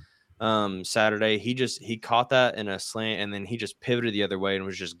touchdown Saturday. He caught that in a slant, and then he just pivoted the other way and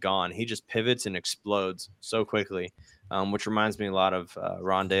was just gone. He just pivots and explodes so quickly, which reminds me a lot of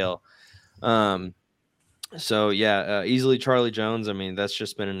Rondale. So yeah, easily Charlie Jones. That's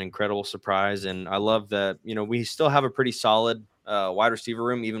just been an incredible surprise, and I love that. We still have a pretty solid wide receiver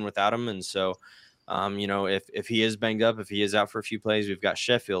room even without him. And so, if he is banged up, if he is out for a few plays, we've got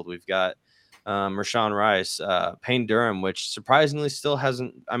Sheffield, we've got Rashawn Rice, Payne Durham, which surprisingly still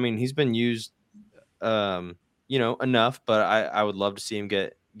hasn't. He's been used, enough, but I would love to see him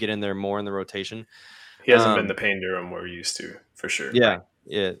get in there more in the rotation. He hasn't been the Payne Durham we're used to, for sure. Yeah,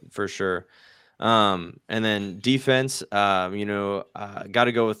 for sure. And then defense, got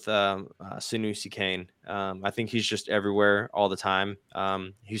to go with Sanusi Kane. I think he's just everywhere all the time.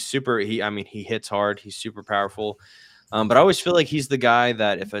 He's super. He hits hard. He's super powerful. But I always feel like he's the guy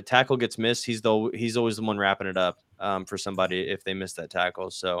that if a tackle gets missed, he's always the one wrapping it up for somebody if they miss that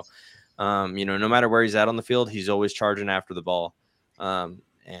tackle. So, no matter where he's at on the field, he's always charging after the ball.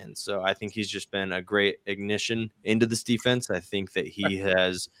 And so I think he's just been a great ignition into this defense. I think that he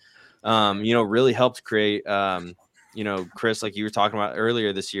has, really helped create, Chris, like you were talking about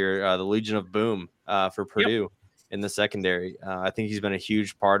earlier this year, the Legion of Boom for Purdue in the secondary. I think he's been a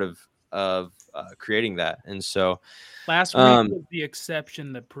huge part of creating that. And so last week was the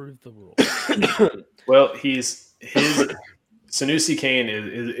exception that proved the rule. Well, Sanusi Kane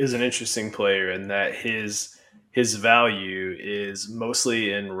is an interesting player in that his value is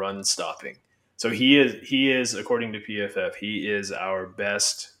mostly in run stopping. So he is according to PFF, he is our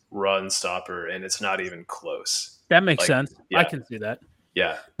best run stopper, and it's not even close. That makes sense. Yeah. I can see that.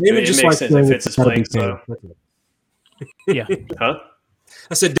 Yeah, Damon it makes sense. It fits his playing style. Yeah. Huh?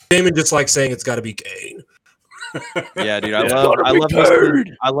 I said Damon just like saying it's got to be Kane. Yeah, dude,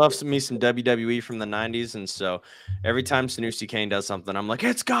 I love me some WWE from the 90s, and so every time Sanusi Kane does something, I'm like,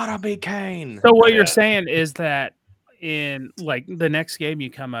 it's gotta be Kane. So what you're saying is that in like the next game you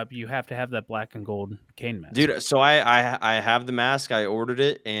come up, you have to have that black and gold Kane mask, dude. So I have the mask. I ordered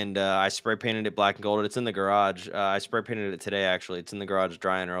it and I spray painted it black and gold. It's in the garage. I spray painted it today. Actually, it's in the garage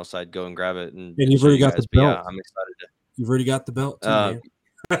drying, or else I'd go and grab it. And you've already got the belt. Yeah, I'm excited. You've already got the belt too, man.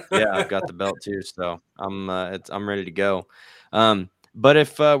 Yeah, I've got the belt too, so I'm ready to go. But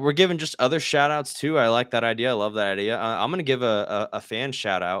if we're giving just other shout outs too, I like that idea. I love that idea. I'm going to give a fan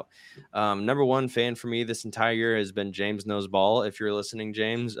shout out. Number one fan for me this entire year has been James Knows Ball. If you're listening,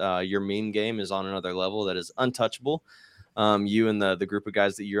 James, your meme game is on another level that is untouchable. You and the group of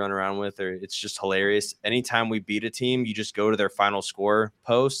guys that you run around with, it's just hilarious. Anytime we beat a team, you just go to their final score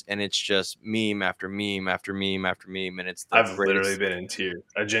post, and it's just meme after meme after meme after meme, and it's I've literally been in tears.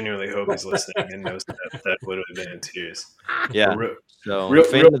 I genuinely hope he's listening and knows that literally been in tears. Yeah. So real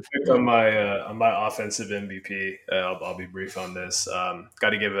quick on my offensive MVP, I'll be brief on this.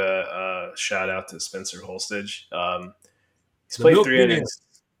 Got to give a shout out to Spencer Holstage. He's played 300.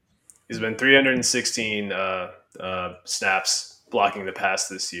 He's been 316 snaps blocking the pass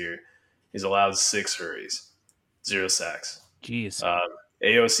this year. He's allowed 6 hurries, 0 sacks. Jeez.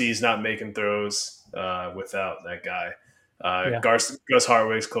 AOC's not making throws without that guy. Gus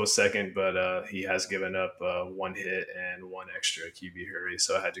Hartwig's close second, but he has given up 1 hit and 1 extra QB hurry,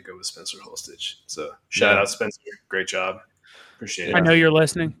 so I had to go with Spencer Holstage. So shout out Spencer, great job, appreciate it. I know you're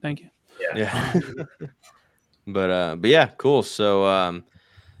listening. Thank you. Yeah. But yeah, cool. So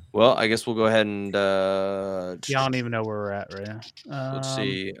well, I guess we'll go ahead and I don't even know where we're at right now. Let's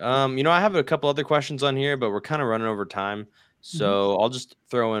see. I have a couple other questions on here, but we're kind of running over time. So I'll just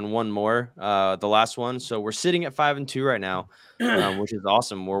throw in one more, the last one. So we're sitting at 5-2 right now, which is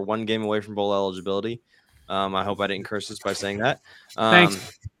awesome. We're 1 game away from bowl eligibility. I hope I didn't curse this by saying that.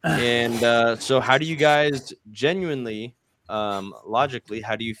 Thanks. And so how do you guys genuinely, logically,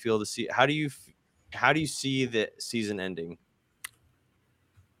 how do you feel how do you see the season ending?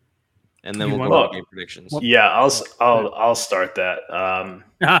 And then we'll go to game predictions. Yeah, I'll start that.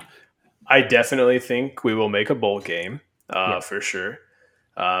 I definitely think we will make a bowl game. For sure.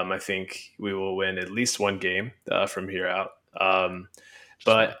 I think we will win at least 1 game from here out.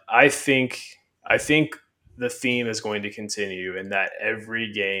 But I think the theme is going to continue, and that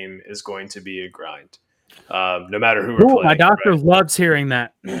every game is going to be a grind, no matter who we're playing. My doctor loves hearing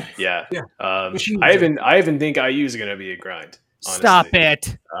that. Yeah. I even think IU is going to be a grind. Honestly. Stop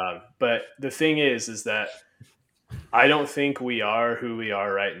it. But the thing is that I don't think we are who we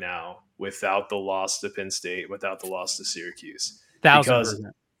are right now without the loss to Penn State, without the loss to Syracuse. 1000%. Because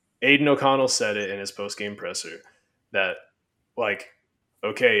Aiden O'Connell said it in his post-game presser that,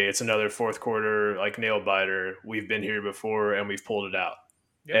 okay, it's another fourth quarter, nail biter. We've been here before and we've pulled it out.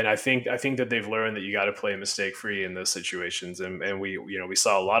 Yep. And I think that they've learned that you got to play mistake-free in those situations. And we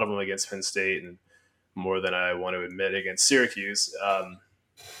saw a lot of them against Penn State and more than I want to admit against Syracuse.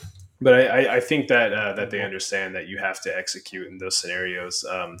 But I think that they understand that you have to execute in those scenarios.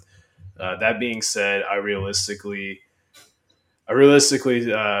 That being said, I realistically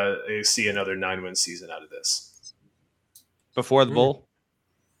see another 9-win season out of this. Before the bowl?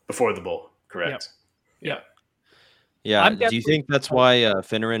 Before the bowl, correct. Yep. Yeah. Do you think that's why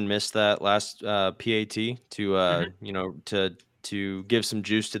Finneran missed that last PAT to give some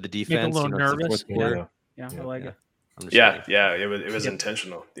juice to the defense? Make a little nervous. Yeah, I like it. Yeah, it was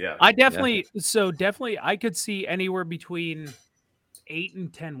intentional. Yeah. I definitely I could see anywhere between 8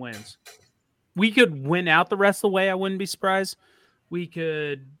 and 10 wins. We could win out the rest of the way. I wouldn't be surprised. We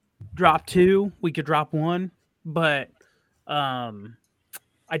could drop 2. We could drop 1. But I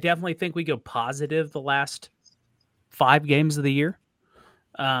definitely think we go positive the last 5 games of the year.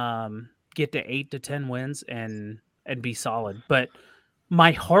 Get to 8 to 10 wins and be solid. But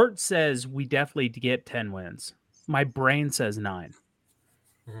my heart says we definitely get 10 wins. My brain says 9.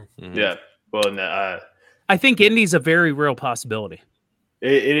 Mm-hmm. Yeah. Well, I think Indy's a very real possibility.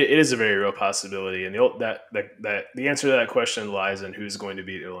 It is a very real possibility, and the answer to that question lies in who's going to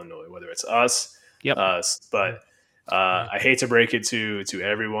beat Illinois, whether it's us. Yep. But I hate to break it to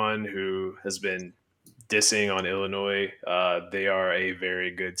everyone who has been dissing on Illinois. They are a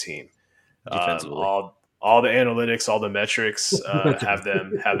very good team. Defensively. All the analytics, all the metrics have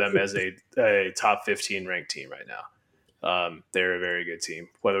them as a top 15 ranked team right now. They're a very good team,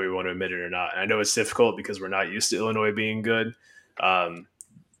 whether we want to admit it or not. And I know it's difficult because we're not used to Illinois being good.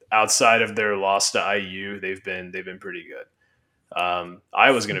 Outside of their loss to IU, they've been pretty good.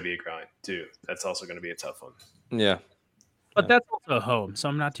 Iowa's going to be a grind too. That's also going to be a tough one. Yeah, but that's also home, so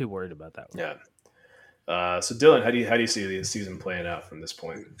I'm not too worried about that one. Yeah. So Dylan, how do you see the season playing out from this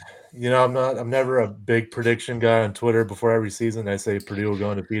point? I'm never a big prediction guy on Twitter. Before every season, I say Purdue will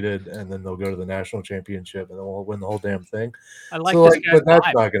go undefeated, and then they'll go to the national championship, and then we'll win the whole damn thing. I like this guy's but that's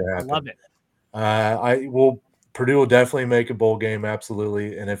vibe. not going to happen. I love it. Purdue will definitely make a bowl game,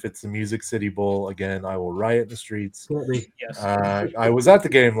 absolutely. And if it's the Music City Bowl again, I will riot in the streets. Yes. I was at the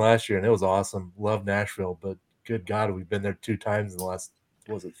game last year, and it was awesome. Love Nashville, but good God, we've been there 2 times in the last,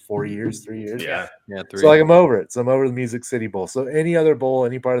 4 years, 3 years? Yeah, 3. So I'm over it. So I'm over the Music City Bowl. So any other bowl,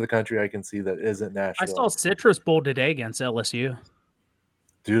 any part of the country I can see that isn't Nashville. I saw Citrus Bowl today against LSU.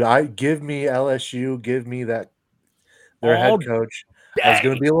 Dude, give me LSU. Give me that. Their head coach. I was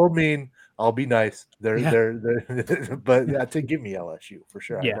going to be a little mean. I'll be nice. They're but to give me LSU for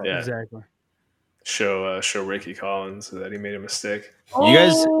sure. Yeah, exactly. Show Ricky Collins that he made a mistake.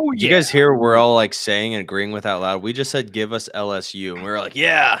 You guys hear we're all like saying and agreeing with out loud. We just said give us LSU, and we were like,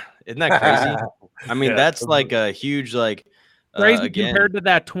 yeah, isn't that crazy? I mean, that's like a huge crazy compared to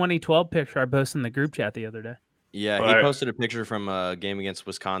that 2012 picture I posted in the group chat the other day. Yeah, he posted a picture from a game against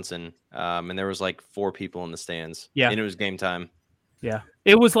Wisconsin, and there was like 4 people in the stands. Yeah, and it was game time. Yeah,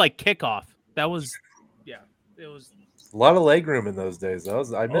 it was like kickoff. It was a lot of leg room in those days.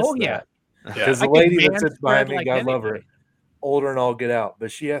 I missed that. Because the I lady that sits behind me, God love her, older and all get out,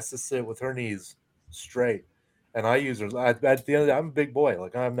 but she has to sit with her knees straight. And I use her at the end of the day, I'm a big boy,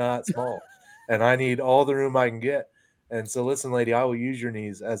 like I'm not small, and I need all the room I can get. And so, listen, lady, I will use your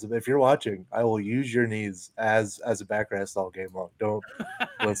knees if you're watching. I will use your knees as a backrest all game long. Don't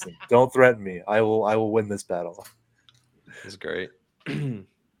listen. Don't threaten me. I will win this battle. It's great.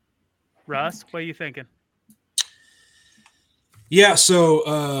 Russ, what are you thinking? Yeah,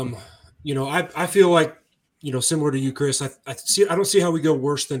 so I feel like similar to you, Chris. I don't see how we go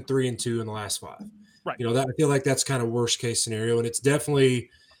worse than 3-2 in the last 5. Right. I feel like that's kind of worst case scenario, and it's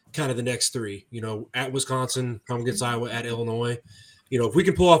definitely kind of the next 3. At Wisconsin, home against Iowa, at Illinois. If we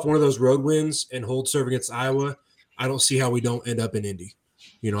can pull off one of those road wins and hold serve against Iowa, I don't see how we don't end up in Indy.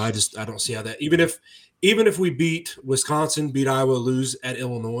 I don't see how that. Even if we beat Wisconsin, beat Iowa, lose at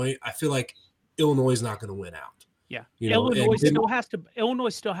Illinois, I feel like Illinois is not going to win out. Yeah, Illinois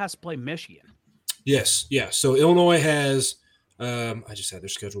still has to play Michigan. Yes, yeah. So Illinois has. I just had their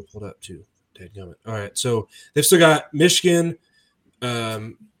schedule pulled up too. All right, so they've still got Michigan,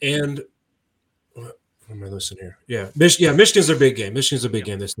 and what am I listening here? Yeah, Michigan's their big game. Michigan's a big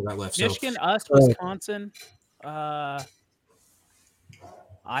game. They still got left. Michigan, us, Wisconsin,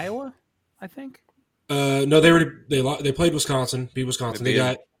 Iowa, I think. No, they played Wisconsin, beat Wisconsin.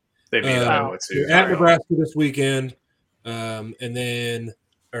 They beat Iowa too. At Nebraska this weekend, and then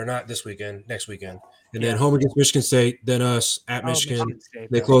not this weekend, next weekend, and then home against Michigan State. Then us at Michigan.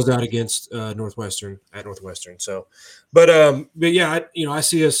 They closed out against Northwestern at Northwestern. So, but yeah, I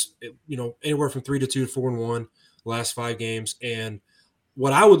see us anywhere from 3-2 to 4-1 last 5 games. And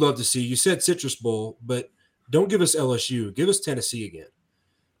what I would love to see, you said Citrus Bowl, but don't give us LSU. Give us Tennessee again.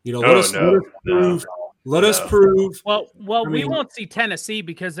 Let us prove. Well, we won't see Tennessee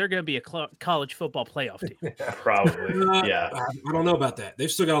because they're going to be a college football playoff team. Probably. Yeah. I don't know about that.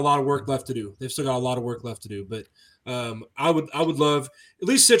 They've still got a lot of work left to do. But I would love at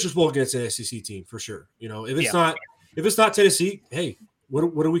least Citrus Bowl against an SEC team for sure. If it's not Tennessee, hey, what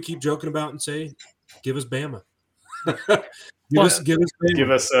do we keep joking about and say? Give us Bama. Give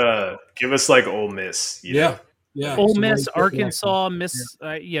us like Ole Miss. Yeah. Ole Miss, Arkansas,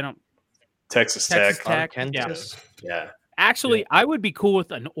 Texas Tech. Yeah. Yeah. Actually, I would be cool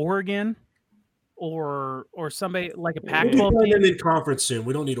with an Oregon or somebody like a We'll be Pac-12 playing them team. in conference soon.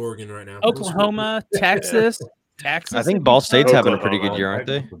 We don't need Oregon right now. Oklahoma, Texas. Texas. I think Ball State's having a pretty good Oklahoma. year, aren't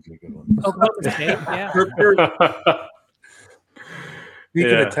they? Oklahoma State. Yeah. Speaking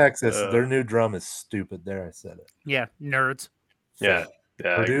Yeah, of Texas, their new drum is stupid. There, I said it. Yeah. Nerds. yeah.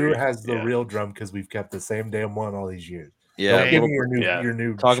 I Purdue agree. has the Yeah. real drum because we've kept the same damn one all these years. Yeah. Don't give little- me your new, yeah. your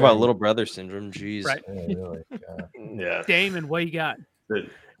new. talk about shiny- little brother syndrome. Jeez. Right. Yeah, really. Yeah. Yeah. Damon, what you got? But,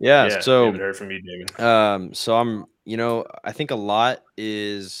 Yeah. yeah. So Haven't heard from you, Damon. So I'm, I think a lot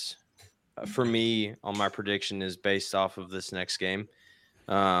is for me on my prediction is based off of this next game.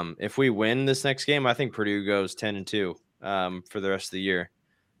 If we win this next game, I think Purdue goes 10-2 for the rest of the year.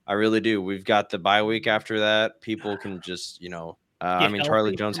 I really do. We've got the bye week after that. People can just, I mean,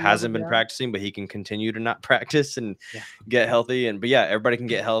 Charlie healthy Jones and love hasn't it, been yeah. practicing, but he can continue to not practice and Yeah. get healthy. But yeah, everybody can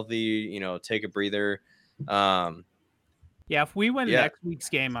get healthy, take a breather. Yeah, if we win Yeah. next week's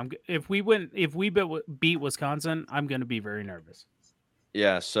game, if we beat Wisconsin, I'm going to be very nervous.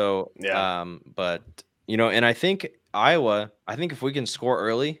 Yeah. So, Yeah. but and I think Iowa. I think if we can score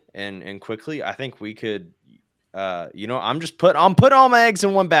early and quickly, I think we could. I'm putting all my eggs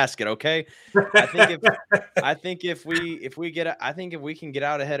in one basket. Okay. I think if we can get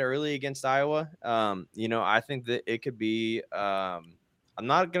out ahead early against Iowa, I think that it could be. I'm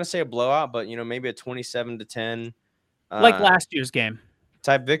not gonna say a blowout, but maybe a 27-10. Like last year's game.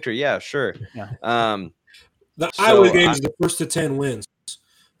 Type victory. Yeah, sure. Yeah. The So Iowa game is the first to 10 wins.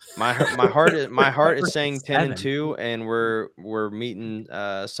 My heart is First saying to 10-2, and we're meeting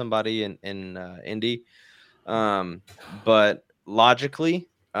somebody in Indy. But logically,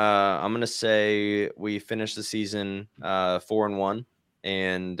 I'm gonna say we finish the season 4-1,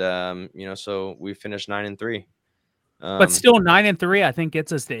 and so we finished 9-3. But still 9-3, I think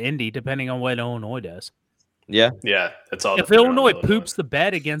gets us to Indy, depending on what Illinois does. Yeah. Yeah. That's all. If dependent on Illinois poops the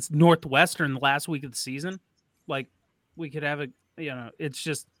bed against Northwestern the last week of the season, like we could have it's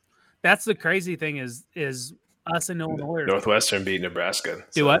just that's the crazy thing is us in Illinois. Northwestern beat Nebraska.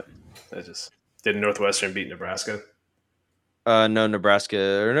 Do what? Didn't Northwestern beat Nebraska? No,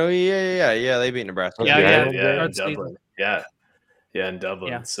 Nebraska. Or no, yeah. They beat Nebraska. Yeah. In Dublin. Yeah, in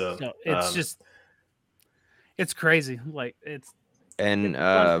Dublin. Yeah. So it's just it's crazy. Like it's and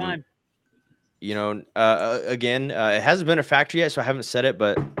a fun time. Again, it hasn't been a factor yet, so I haven't said it,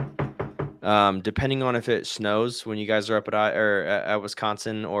 but depending on if it snows when you guys are up at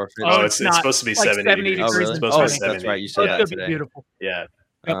Wisconsin or if it's supposed to be like 70 degrees. Oh, really? It's supposed to be 70. That's right. You said It's that gonna be today. beautiful. Yeah.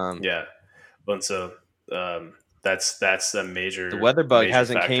 Yep. But so that's a major. The weather bug major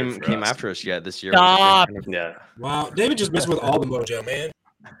hasn't factor for came us. after us yet this year. Stop. Yeah. Wow, David just messed with all the mojo, man.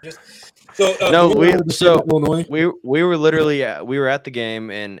 Illinois. We were literally we were at the game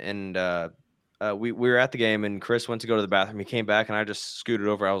and we were at the game and Chris went to go to the bathroom. He came back and I just scooted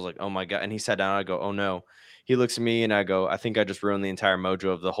over. I was like, oh my God. And he sat down. I go, oh no. He looks at me and I go, I think I just ruined the entire mojo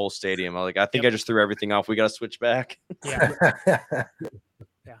of the whole stadium. I think I just threw everything off. We got to switch back. Yeah.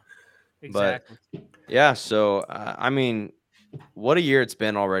 Exactly. But yeah, so I mean, what a year it's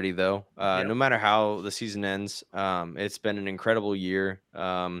been already, though. No matter how the season ends, it's been an incredible year.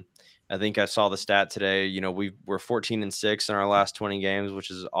 I think I saw the stat today. We're 14-6 in our last 20 games, which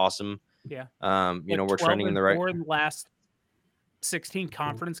is awesome. Yeah. We're trending in the right. 4 in the last 16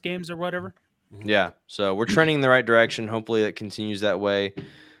 conference games or whatever. Yeah, so we're trending in the right direction. Hopefully, it continues that way.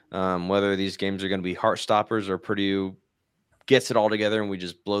 Whether these games are going to be heart stoppers or Purdue gets it all together and we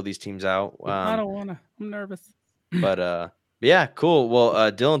just blow these teams out. I don't want to. I'm nervous. But yeah, cool.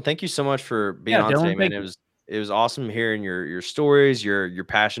 Well, Dylan, thank you so much for being on Dylan, today, man. It was awesome hearing your stories, your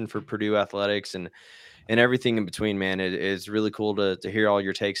passion for Purdue athletics and everything in between, man. It's really cool to hear all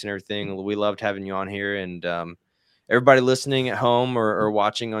your takes and everything. We loved having you on here, and everybody listening at home or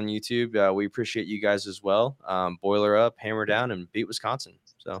watching on YouTube, we appreciate you guys as well. Boiler up, hammer down, and beat Wisconsin.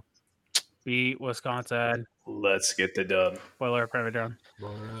 So beat Wisconsin. Let's get the dub. Boiler up, hammer down.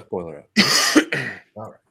 Boiler up. All right.